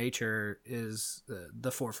genuine nature is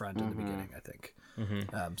the forefront in the beginning, I think.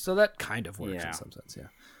 So that kind of works in some sense,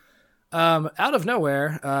 out of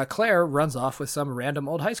nowhere, Claire runs off with some random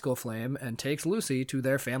old high school flame and takes Lucy to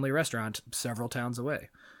their family restaurant several towns away.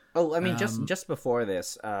 Oh, I mean, just before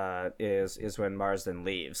this is when Marsden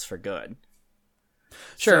leaves for good.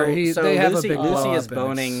 Sure, so they have Lucy, a big Lucy is blow-up,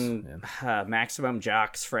 boning Maximum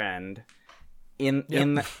Jock's friend in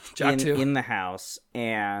the house,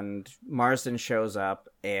 and Marsden shows up,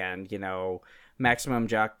 and Maximum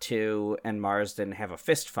Jock 2 and Marsden have a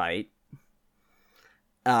fist fight.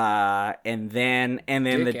 And then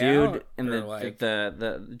the dude and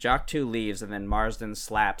the Jock 2 leaves, and then Marsden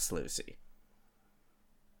slaps Lucy.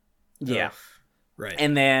 Yeah. Right.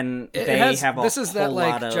 And then they have a whole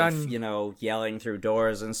lot of, John... yelling through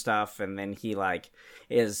doors and stuff, and then he like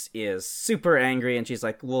is super angry, and she's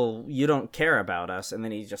like, "Well, you don't care about us." And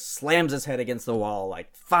then he just slams his head against the wall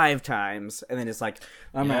like 5 times, and then it's like,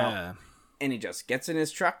 "I'm out." And he just gets in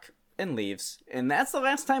his truck and leaves. And that's the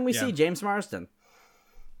last time we see James Marsden.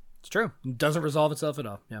 It's true. It doesn't resolve itself at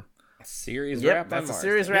all. Yeah. A series wrap on Marsden. That's a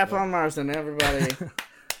series wrap on Marsden, everybody.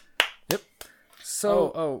 Yep.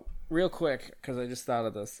 So real quick, because I just thought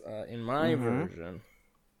of this. In my version,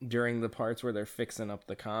 during the parts where they're fixing up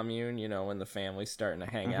the commune, when the family's starting to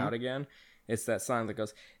hang out again, it's that song that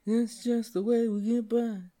goes, "It's just the way we get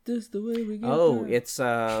by, just the way we get by." Oh, it's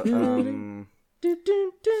yeah,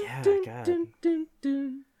 God.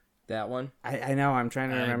 That one. I know. I'm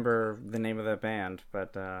trying to remember the name of that band,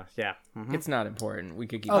 but yeah, it's not important. We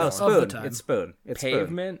could keep going. Spoon. It's Spoon. It's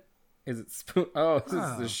Pavement. Spoon. Is it Spoon? Oh, this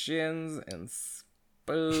is the Shins and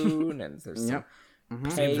Spoon, and there's some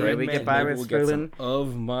Pavement. We get by with Spoon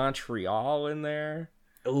of Montreal in there.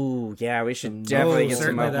 Oh yeah, we should definitely get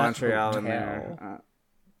some of Montreal in there.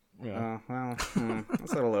 Well, that's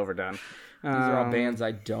a little overdone. These are all bands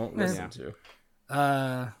I don't listen to.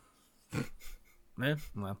 Well,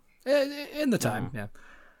 in the time,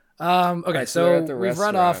 Okay, right, so we've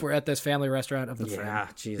run off. We're at this family restaurant of the friend. Yeah,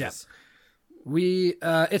 Jesus. Yeah. We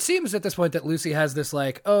it seems at this point that Lucy has this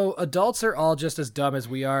like, oh, adults are all just as dumb as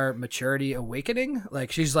we are maturity awakening.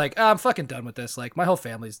 Like she's like, I'm fucking done with this. Like my whole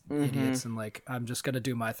family's idiots, and like I'm just gonna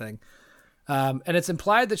do my thing. And it's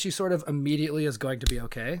implied that she sort of immediately is going to be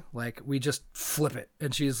okay. Like we just flip it,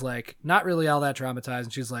 and she's like not really all that traumatized,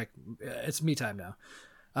 and she's like, it's me time now.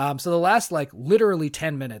 So the last like literally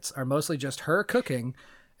 10 minutes are mostly just her cooking,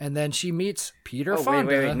 and then she meets Peter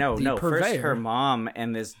Fonda. Wait. No. Purveyor. First, her mom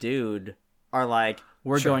and this dude are like,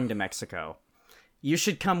 we're going to Mexico. You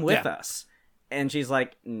should come with us. And she's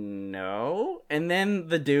like, no. And then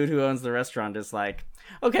the dude who owns the restaurant is like,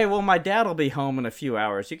 okay, well, my dad will be home in a few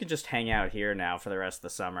hours. You can just hang out here now for the rest of the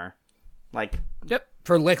summer. Like, Yep.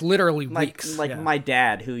 For like literally like, weeks. like Yeah. my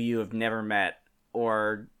dad, who you have never met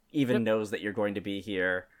or even knows that you're going to be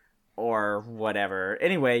here or whatever.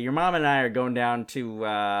 Anyway, your mom and I are going down to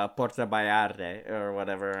Porta Bayarde or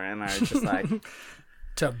whatever, and are just like,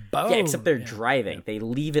 To bone. yeah, except they're driving. They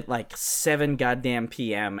leave at like 7 goddamn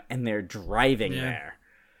p.m. and they're driving there.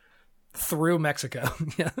 Through Mexico.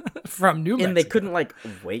 Yeah. From New Mexico. And they couldn't like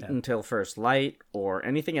wait until first light or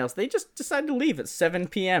anything else. They just decided to leave at 7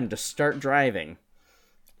 p.m. to start driving.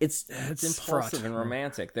 It's Impulsive fraught. and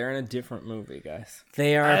romantic. They're in a different movie, guys.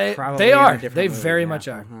 they are probably They in a are. different They movie, very yeah. much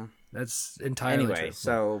are. That's entirely Anyway, true.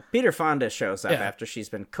 so Peter Fonda shows up Yeah. after she's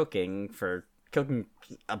been cooking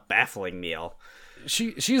a baffling meal.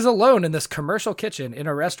 She's alone in this commercial kitchen in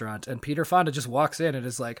a restaurant, and Peter Fonda just walks in and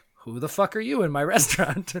is like, "Who the fuck are you in my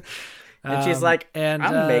restaurant?" And she's like, and,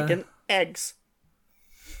 I'm making eggs.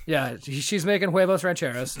 Yeah, she's making huevos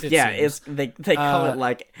rancheros. It Yeah, seems. it's they call it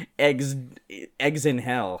like eggs in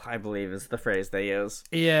hell, I believe is the phrase they use.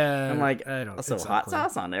 Yeah. I'm like, I don't. so it's hot unclear.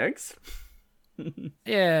 sauce on eggs?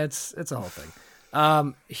 Yeah, it's a whole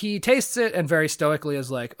thing. He tastes it and very stoically is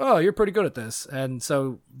like, "Oh, you're pretty good at this," and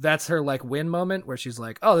so that's her like win moment where she's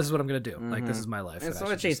like, "Oh, this is what I'm gonna do. Like, this is my life." It's and I what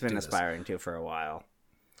should she's just been do this." aspiring to for a while.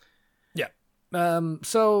 Yeah.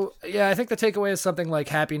 So yeah, I think the takeaway is something like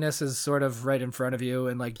happiness is sort of right in front of you,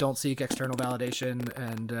 and like don't seek external validation,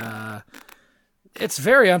 and it's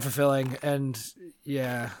very unfulfilling, and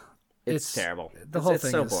yeah, It's terrible. The whole it's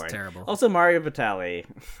thing so is boring. terrible. Also, Mario Batali.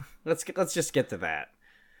 Let's just get to that.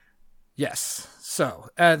 Yes. So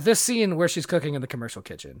this scene where she's cooking in the commercial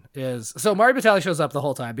kitchen is so Mario Batali shows up the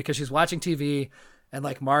whole time because she's watching TV and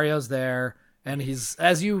like Mario's there and he's,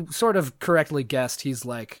 as you sort of correctly guessed, he's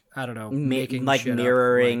like, I don't know, making like shit up,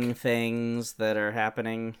 mirroring like- things that are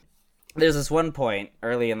happening. There's this one point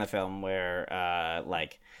early in the film where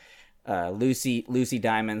Lucy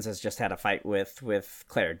Diamonds has just had a fight with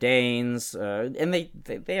Claire Danes, and they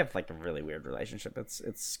have like a really weird relationship.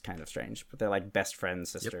 It's kind of strange, but they're like best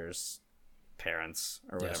friends, sisters, parents,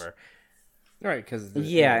 or whatever. Right, because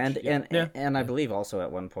And I believe also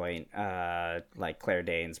at one point, like Claire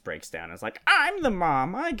Danes breaks down and is like, "I'm the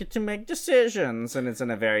mom. I get to make decisions," and it's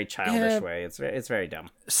in a very childish way. It's very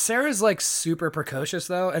dumb. Sarah's like super precocious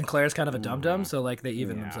though, and Claire's kind of a dum dum, so like they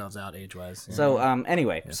even themselves out age wise. So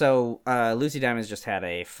anyway, so Lucy Diamond's just had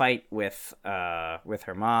a fight with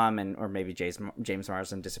her mom, or maybe James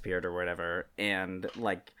Marsden disappeared or whatever, and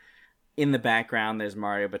like in the background there's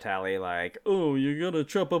Mario Batali like, "Oh, you gotta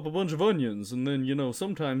chop up a bunch of onions, and then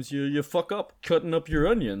sometimes you fuck up cutting up your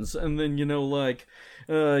onions, and then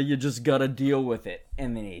you just gotta deal with it."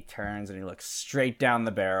 And then he turns and he looks straight down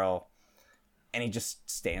the barrel, and he just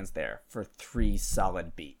stands there for 3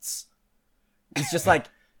 solid beats. He's just like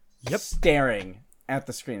staring at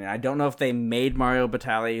the screen. And I don't know if they made Mario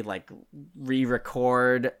Batali like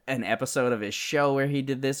re-record an episode of his show where he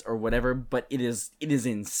did this or whatever, but it is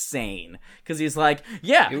insane because he's like,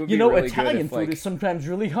 It would be really good Italian if, food like- is sometimes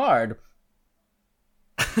really hard.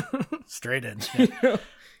 Straight in.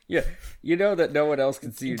 Yeah, you know that no one else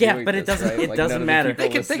can see you Yeah, doing but it this, doesn't- right? it Like, doesn't none of the matter. people They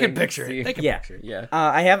can listening picture see it. They can Yeah. picture it. Yeah.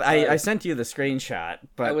 I sent you the screenshot,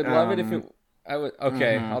 but I would love it if it. I would.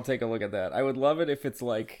 Okay, Mm-hmm. I'll take a look at that. I would love it if it's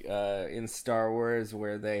like in Star Wars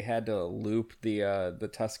where they had to loop the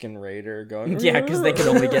Tusken Raider going. yeah, because they could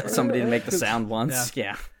only get somebody to make the sound once.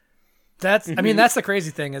 Yeah. That's the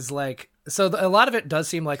crazy thing is like, so a lot of it does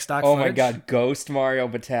seem like stock Oh my footage. god, Ghost Mario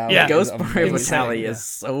Batali. Yeah. is Ghost Mario amazing. Batali yeah. is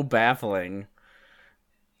so baffling.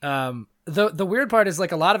 The weird part is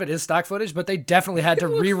like a lot of it is stock footage, but they definitely had to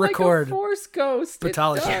Looks re-record. like a Force Ghost. It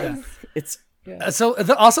Batali. does. Yeah. It's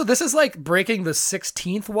Also, this is like breaking the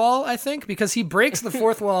 16th wall, I think, because he breaks the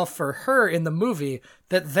 4th wall for her in the movie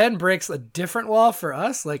that then breaks a different wall for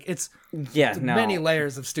us. Like, it's many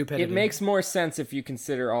layers of stupidity. It makes more sense if you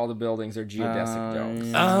consider all the buildings are geodesic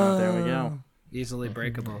domes. there we go. Easily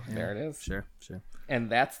breakable. Yeah. There it is. Sure. And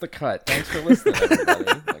that's the cut. Thanks for listening, everybody.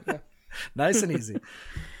 Like, Nice and easy.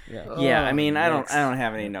 Yeah, I mean, I don't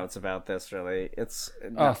have any notes about this really. It's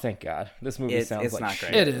oh, thank God. This movie sounds it's like not shit.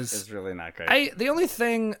 great. It is. It's really not great. The only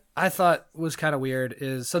thing I thought was kind of weird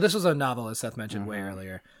is, so this was a novel, as Seth mentioned way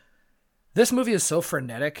earlier. This movie is so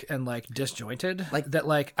frenetic and like disjointed that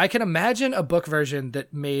like I can imagine a book version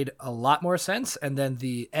that made a lot more sense, and then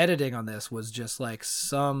the editing on this was just like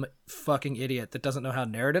some fucking idiot that doesn't know how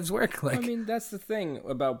narratives work. Like, I mean, that's the thing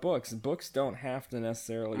about books. Books don't have to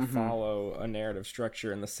necessarily follow a narrative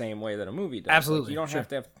structure in the same way that a movie does. Absolutely, Like, you don't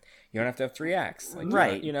have to have 3 acts. Like,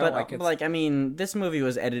 Right, you know, but like, it's, like I mean, this movie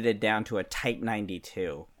was edited down to a tight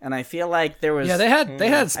 92, and I feel like there was yeah, they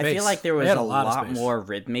had space. I feel like there They was had a lot of lot space. more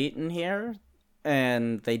rib meat in here,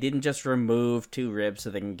 and they didn't just remove 2 ribs so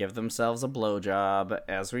they can give themselves a blowjob,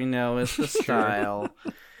 as we know is the style.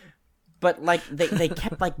 But like they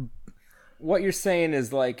kept like what you're saying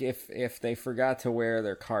is like if they forgot to wear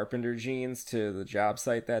their carpenter jeans to the job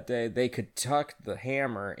site that day, they could tuck the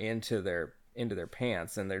hammer into their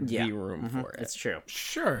pants and there'd be room for it. it's true.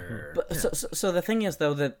 Sure. But so the thing is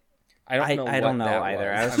though that I don't know. I don't what know that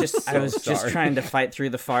either. Was. I was just sorry. trying to fight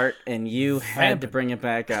through the fart, and you had to bring it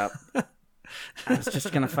back up. I was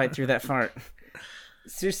just gonna fight through that fart.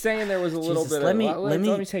 So you're saying there was a little Jesus, bit let of... me- Let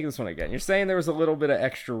me take this one again. You're saying there was a little bit of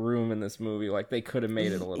extra room in this movie, like they could have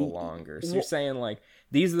made it a little longer. So you're saying like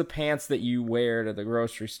these are the pants that you wear to the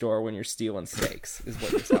grocery store when you're stealing steaks, is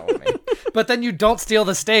what you're telling me. But then you don't steal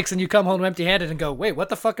the steaks and you come home empty-handed and go, wait, what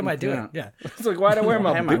the fuck am I doing? Yeah. It's like, why'd I wear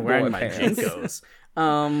my Why am I big boy wearing my pants? Jinkos?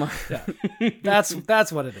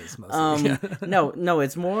 That's what it is mostly. Yeah. No,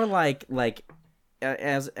 it's more like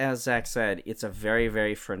as Zach said, it's a very,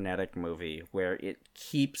 very frenetic movie where it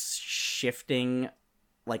keeps shifting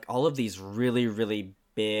like all of these really, really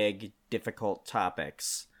big, difficult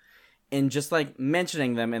topics and just like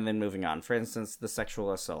mentioning them and then moving on. For instance, the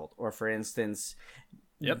sexual assault, or for instance,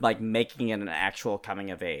 like making it an actual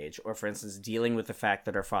coming of age, or for instance, dealing with the fact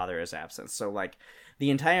that her father is absent. So like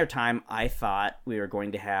the entire time I thought we were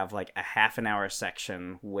going to have like a half an hour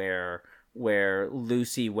section where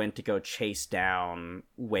Lucy went to go chase down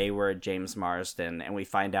wayward James Marsden, and we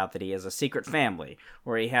find out that he has a secret family,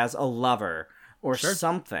 or he has a lover, or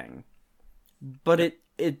something. But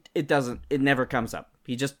it doesn't. It never comes up.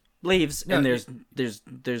 He just leaves, and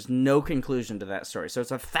there's no conclusion to that story. So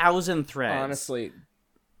it's 1,000 threads. Honestly,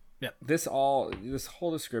 this whole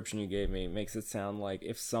description you gave me makes it sound like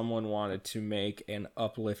if someone wanted to make an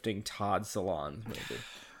uplifting Todd Solondz movie.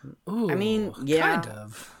 Ooh, I mean, yeah, kind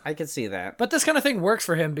of. I could see that. But this kind of thing works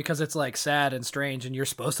for him because it's like sad and strange, and you're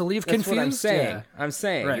supposed to leave That's confused. what I'm saying. Yeah. I'm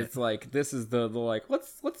saying Right. it's like this is the like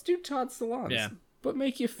let's do Todd Solondz, Yeah. but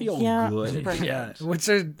make you feel Yeah, good. Yeah, which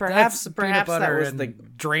are Perhaps that's that peanut butter was and the-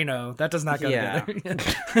 Drano. That does not go Yeah.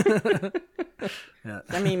 together.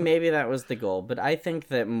 I mean, maybe that was the goal, but I think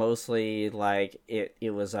that mostly like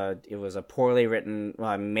it was a poorly written.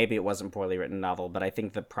 Well, maybe it wasn't poorly written novel, but I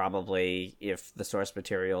think that probably if the source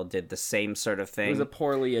material did the same sort of thing, It was a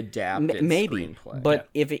poorly adapted maybe. screenplay. But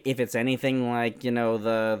if it's anything like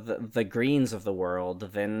the Greens of the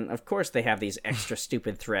world, then of course they have these extra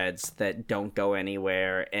stupid threads that don't go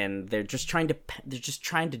anywhere, and they're just trying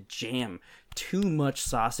to jam too much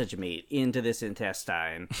sausage meat into this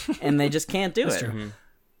intestine, and they just can't do it. True.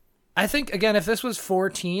 I think again, if this was for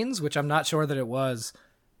teens, which I'm not sure that it was,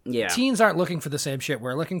 Yeah. teens aren't looking for the same shit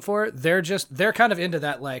we're looking for. They're kind of into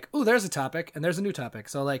that, like, oh, there's a topic and there's a new topic.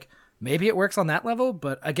 So like maybe it works on that level,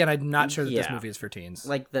 but again, I'm not sure that this Yeah. movie is for teens.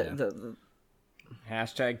 Like the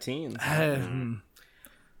Hashtag teens. I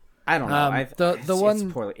don't know. the one-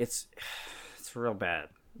 it's poorly. It's real bad.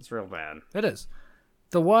 It's real bad. It is.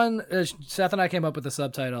 The one, Seth and I came up with a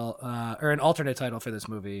subtitle, or an alternate title for this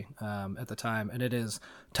movie at the time, and it is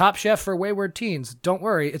Top Chef for Wayward Teens. Don't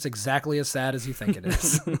worry, it's exactly as sad as you think it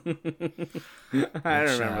is. I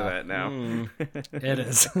remember that now. It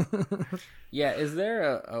is. Yeah, is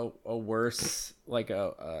there a worse, like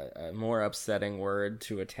a more upsetting word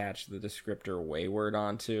to attach the descriptor wayward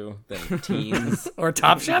onto than teens? Or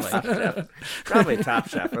Top Chef? Probably Top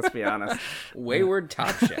Chef. Let's be honest. Wayward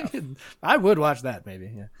Top Chef. I would watch that,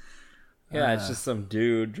 maybe. Yeah. Yeah, it's just some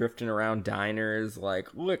dude drifting around diners like,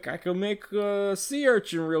 look, I can make sea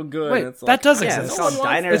urchin real good. Wait, and it's that like, does Yeah, exist. it's called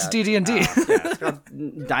Someone wants Diners. It's DD&D. It's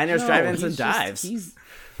called Diners, No, Drive-ins, and he's just- Dives.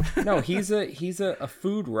 he's a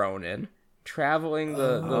food Ronin traveling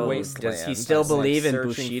the wasteland. Does he still believe in searching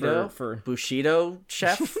Bushido? For Bushido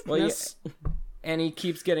chef? well, yeah, and he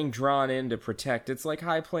keeps getting drawn in to protect. It's like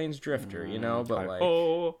High Plains Drifter, you know, but like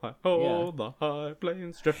yeah. the High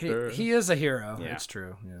Plains Drifter. He is a hero. Yeah. It's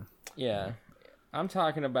true. Yeah. Yeah, I'm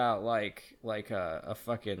talking about like a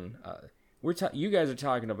fucking. You guys are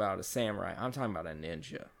talking about a samurai. I'm talking about a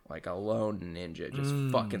ninja, like a lone ninja, just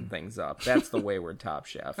fucking things up. That's the wayward Top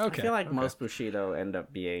Chef. I feel like most Bushido end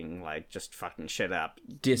up being like just fucking shit up.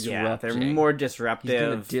 Yeah, Disrupting. they're more disruptive. He's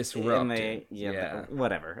gonna disrupt and it. yeah, Yeah.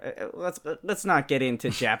 whatever. Let's not get into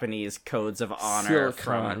Japanese codes of honor Silicon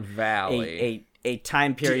from Valley. a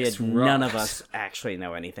time period Disrupt. none of us actually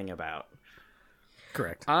know anything about.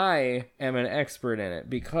 Correct. I am an expert in it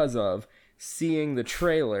because of seeing the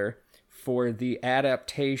trailer for the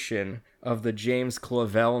adaptation of the James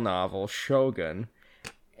Clavell novel Shogun,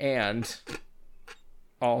 and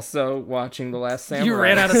also watching The Last Samurai. You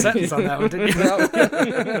ran out of sentence on that one, didn't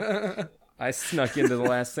you? I snuck into The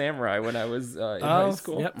Last Samurai when I was in high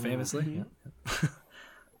school. Yep, famously. Yep.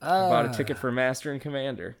 Bought a ticket for Master and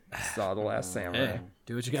Commander. Saw The Last Samurai. Hey,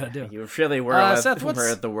 do what you gotta do. You really were, Seth, were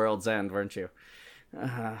at the world's end, weren't you?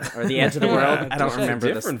 Or the edge of the world? I don't It's a remember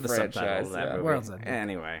the different subtitle franchise, of that yeah. movie. World's End.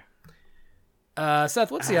 Anyway.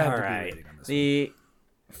 Seth, what's the All IMDb right. rating on this? The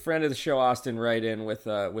Friend of the show, Austin, write in with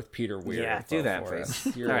Peter Weir. Yeah, do that, for please.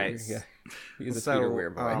 us. All right. Yeah, he's a so Peter Weir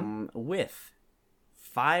boy. with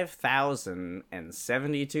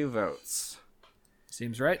 5,072 votes,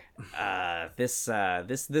 Seems right. this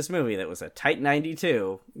movie that was a tight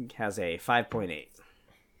 92 has a 5.8.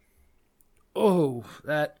 Oh,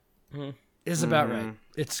 that is about right.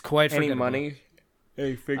 It's quite Any forgettable. money?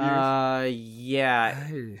 Any figures? Yeah.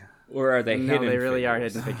 Hey, Or are they No, hidden? they really are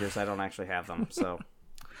figures? hidden figures. I don't actually have them, so.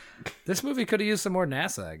 this movie could have used some more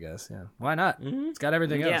NASA, I guess. Yeah, why not? It's got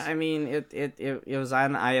everything Yeah, else. I mean, it was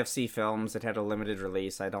on IFC Films. It had a limited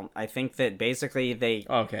release. I think that basically they.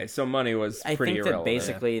 Okay, so money was I pretty think that irrelevant.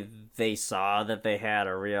 basically they saw that they had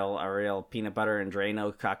a real peanut butter and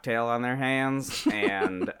Drano cocktail on their hands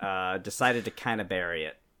and decided to kind of bury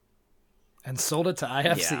it. And sold it to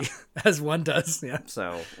IFC, as one does. Yeah.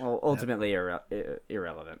 So, well, ultimately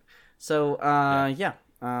irrelevant. So, yeah.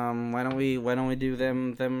 Why don't we do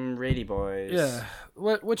them Rady boys? Yeah.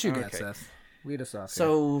 What you got, Okay. Seth? Lead us off.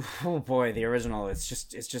 So, oh boy, the original. It's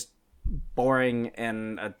just boring,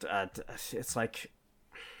 and it's like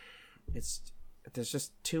there's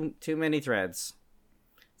just too many threads.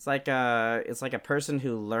 It's like a person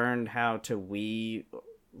who learned how to weave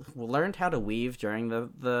during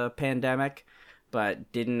the pandemic,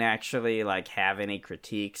 but didn't actually like have any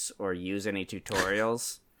critiques or use any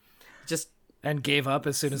tutorials. Just and gave up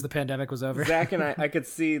as soon as the pandemic was over. Zach and I could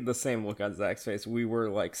see the same look on Zach's face. We were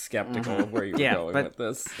like skeptical of where you were Yeah, going but- with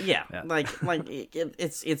this. yeah. Like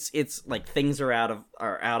it's like things are out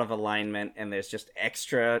of alignment, and there's just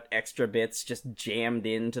extra bits just jammed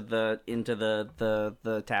into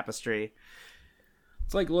the tapestry.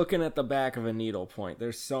 It's like looking at the back of a needle point.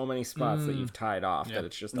 There's so many spots that you've tied off that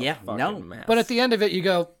it's just a fucking mess. But at the end of it, you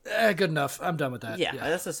go, good enough. I'm done with that. Yeah,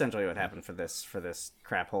 that's essentially what happened for this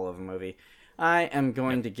crap hole of a movie. I am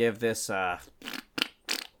going to give this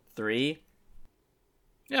 3.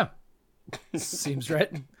 Yeah. Seems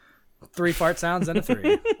right. 3 fart sounds and a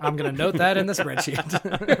 3. I'm going to note that in the spreadsheet.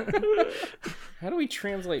 How do we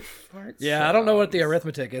translate farts? Yeah, I don't know what the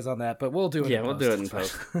arithmetic is on that, but we'll do it. Yeah, in we'll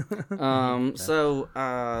post. do it in post. So,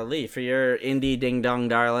 Lee, for your indie ding dong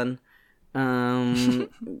darling,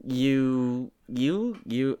 you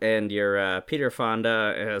and your Peter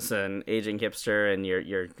Fonda as an aging hipster, and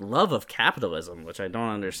your love of capitalism, which I don't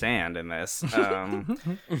understand in this.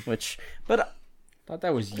 But thought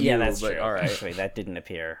that was you. yeah, that's but true. all right. Actually, that didn't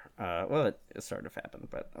appear. Well, it sort of happened,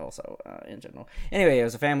 but also in general. Anyway, it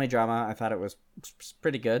was a family drama. I thought it was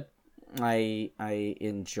pretty good. I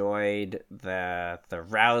enjoyed the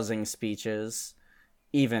rousing speeches,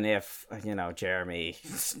 even if Jeremy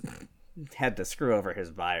had to screw over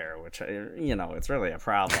his buyer, which it's really a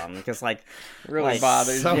problem because Really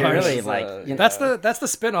bothers so you. much. Really That's the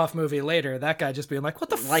spin-off movie later. That guy just being like, what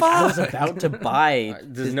the fuck? I was about to buy.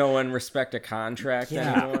 Does no one respect a contract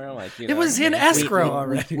Yeah. anymore? Like It was in escrow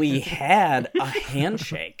already. We had a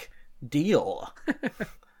handshake deal.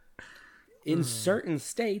 in certain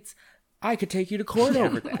states. I could take you to court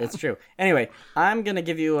over that. It's true. Anyway, I'm gonna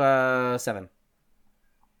give you a 7.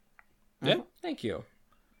 Yeah, thank you.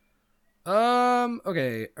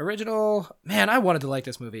 Okay, original. Man, I wanted to like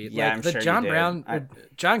this movie. Yeah, like, I'm the sure you John did. Brown,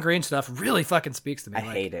 John Green stuff really fucking speaks to me. I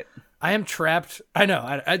Like, hate it. I am trapped. I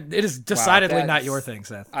know. It is decidedly not that's- your thing,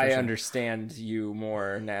 Seth. for I sure. understand you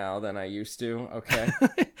more now than I used to. Okay.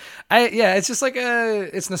 It's just like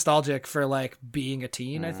it's nostalgic for like being a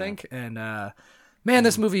teen, I think. And man,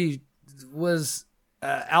 this movie was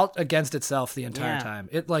out against itself the entire Yeah. time.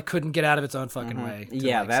 It like couldn't get out of its own fucking way. to,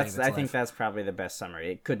 Yeah, like, that's. save its I think life. that's probably the best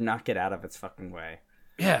summary. It could not get out of its fucking way.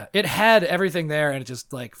 Yeah, it had everything there, and it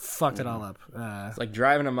just like fucked it all up. It's like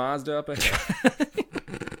driving a Mazda up a hill.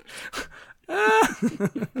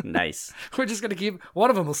 Nice. We're just gonna keep one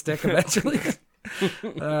of them will stick eventually.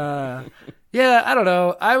 Yeah, I don't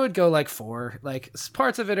know. I would go like 4. Like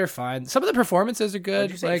parts of it are fine. Some of the performances are good.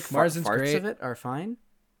 Did you say Like Marsden's farts great. of it are fine?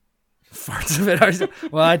 Parts of it are.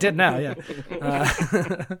 Well, I did now. Yeah.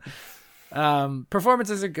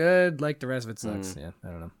 Performances are good. Like the rest of it sucks. Yeah, I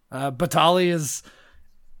don't know. Batali is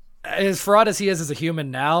as fraud as he is as a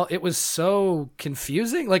human now, it was so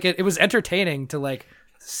confusing. Like it was entertaining to like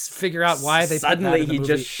figure out why they Suddenly put that in the he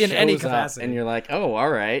movie just in any shows up, capacity. and you're like, oh, all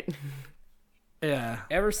right. Yeah.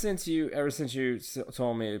 Ever since you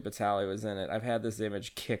told me Batali was in it, I've had this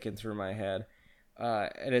image kicking through my head,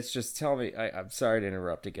 and it's just tell me. I'm sorry to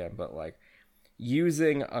interrupt again, but like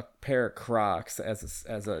using a pair of Crocs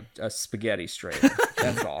as a spaghetti strainer.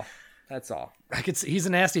 That's all. That's all. I could see he's a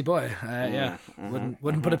nasty boy. Yeah.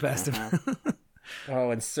 Wouldn't put it past him. Oh,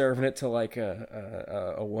 and serving it to like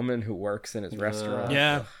a woman who works in his restaurant.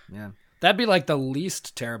 Yeah. Yeah. That'd be like the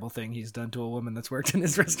least terrible thing he's done to a woman that's worked in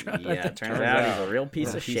his restaurant. Yeah, it turns out he's a real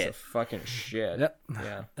piece of shit. Fucking shit. Yep.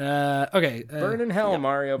 Yeah. Okay. Burn in hell,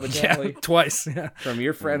 Mario Yeah, Batali. twice. Yeah. From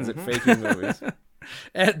your friends at Faking Movies.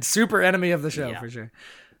 And super enemy of the show Yeah. for sure.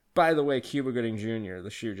 By the way, Cuba Gooding Jr.,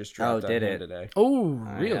 the shoe just dropped on did him it? today. Oh,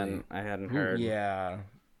 really? I hadn't heard. Yeah.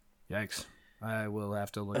 Yikes. I will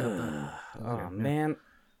have to look up that. Oh man,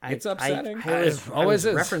 It's upsetting. I was Always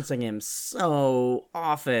is. referencing him so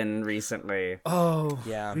often recently. Oh,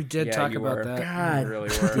 Yeah. we did Yeah, talk you about were. that. God, really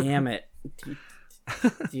were. damn it!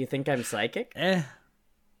 Do you think I'm psychic? Maybe.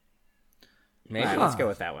 All right, let's go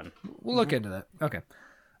with that one. We'll look into that. Okay.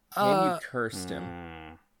 Maybe you cursed him.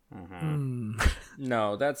 Hmm.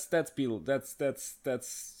 No, that's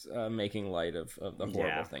making light of the horrible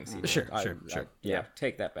Yeah. things he did. Sure. Yeah,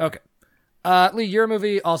 take that back. Okay. Lee, your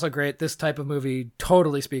movie also great. This type of movie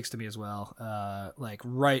totally speaks to me as well. Like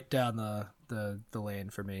right down the lane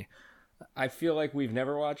for me. I feel like we've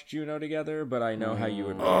never watched Juno together, but I know how you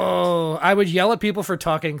would. Oh, I would yell at people for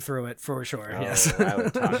talking through it for sure. Yes. I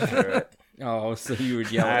would talk through it. Oh, so you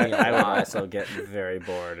would yell at me. I would also get very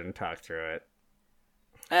bored and talk through it.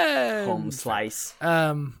 Home slice.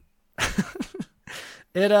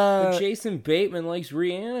 But Jason Bateman likes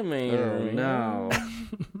reanimating. Oh no.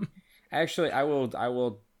 Actually, I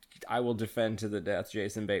will defend to the death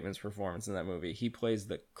Jason Bateman's performance in that movie. He plays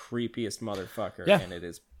the creepiest motherfucker, Yeah. and it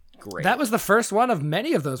is great. That was the first one of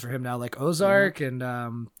many of those for him now, like Ozark and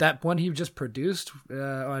that one he just produced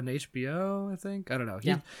on HBO, I think. I don't know.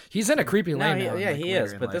 He's in a creepy lane now. Yeah, like, he later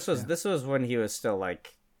is. in But life, this was when he was still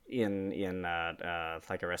like in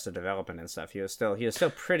like Arrested Development and stuff. He was still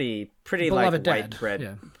pretty Beloved like dad. white bread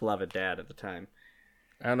Yeah. beloved dad at the time.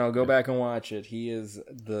 I don't know. Go back and watch it. He is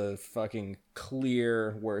the fucking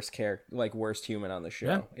clear worst character, like worst human on the show.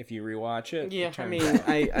 Yeah. If you rewatch it, Yeah, it I turns mean, out-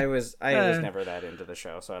 I was never that into the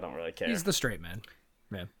show, so I don't really care. He's the straight man.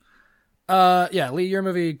 Yeah. Yeah, Lee, your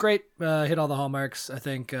movie, great. Hit all the hallmarks. I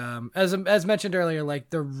think, as mentioned earlier,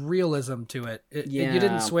 like the realism to it. You Yeah,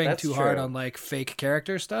 didn't swing that's too hard true. on like fake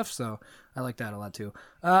character stuff, so I like that a lot too.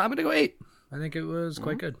 I'm gonna go 8. I think it was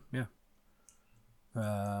quite good. Yeah.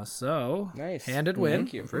 So Nice. handed win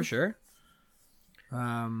Thank you. for sure.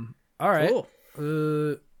 All right.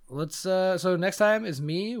 Cool. Let's. So next time is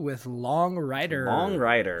me with Long Rider. Long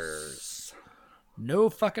Riders. No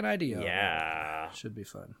fucking idea. Yeah. Should be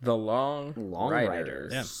fun. the Long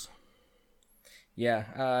Riders. Yeah.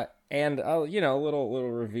 Yeah, and a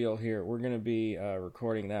little reveal here. We're gonna be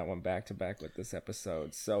recording that one back to back with this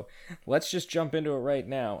episode. So let's just jump into it right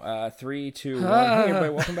now. 3, 2, 1. Hey everybody,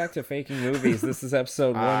 welcome back to Faking Movies. This is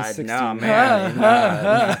episode 160. No,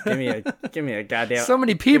 man. Give me a goddamn. So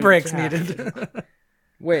many pee breaks needed.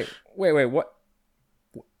 Wait, what?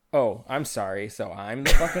 Oh, I'm sorry. So I'm the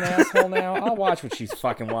fucking asshole now? I'll watch what she's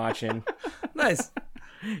fucking watching. Nice.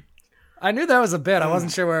 I knew that was a bit. I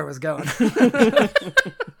wasn't sure where it was going.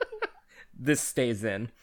 This stays in.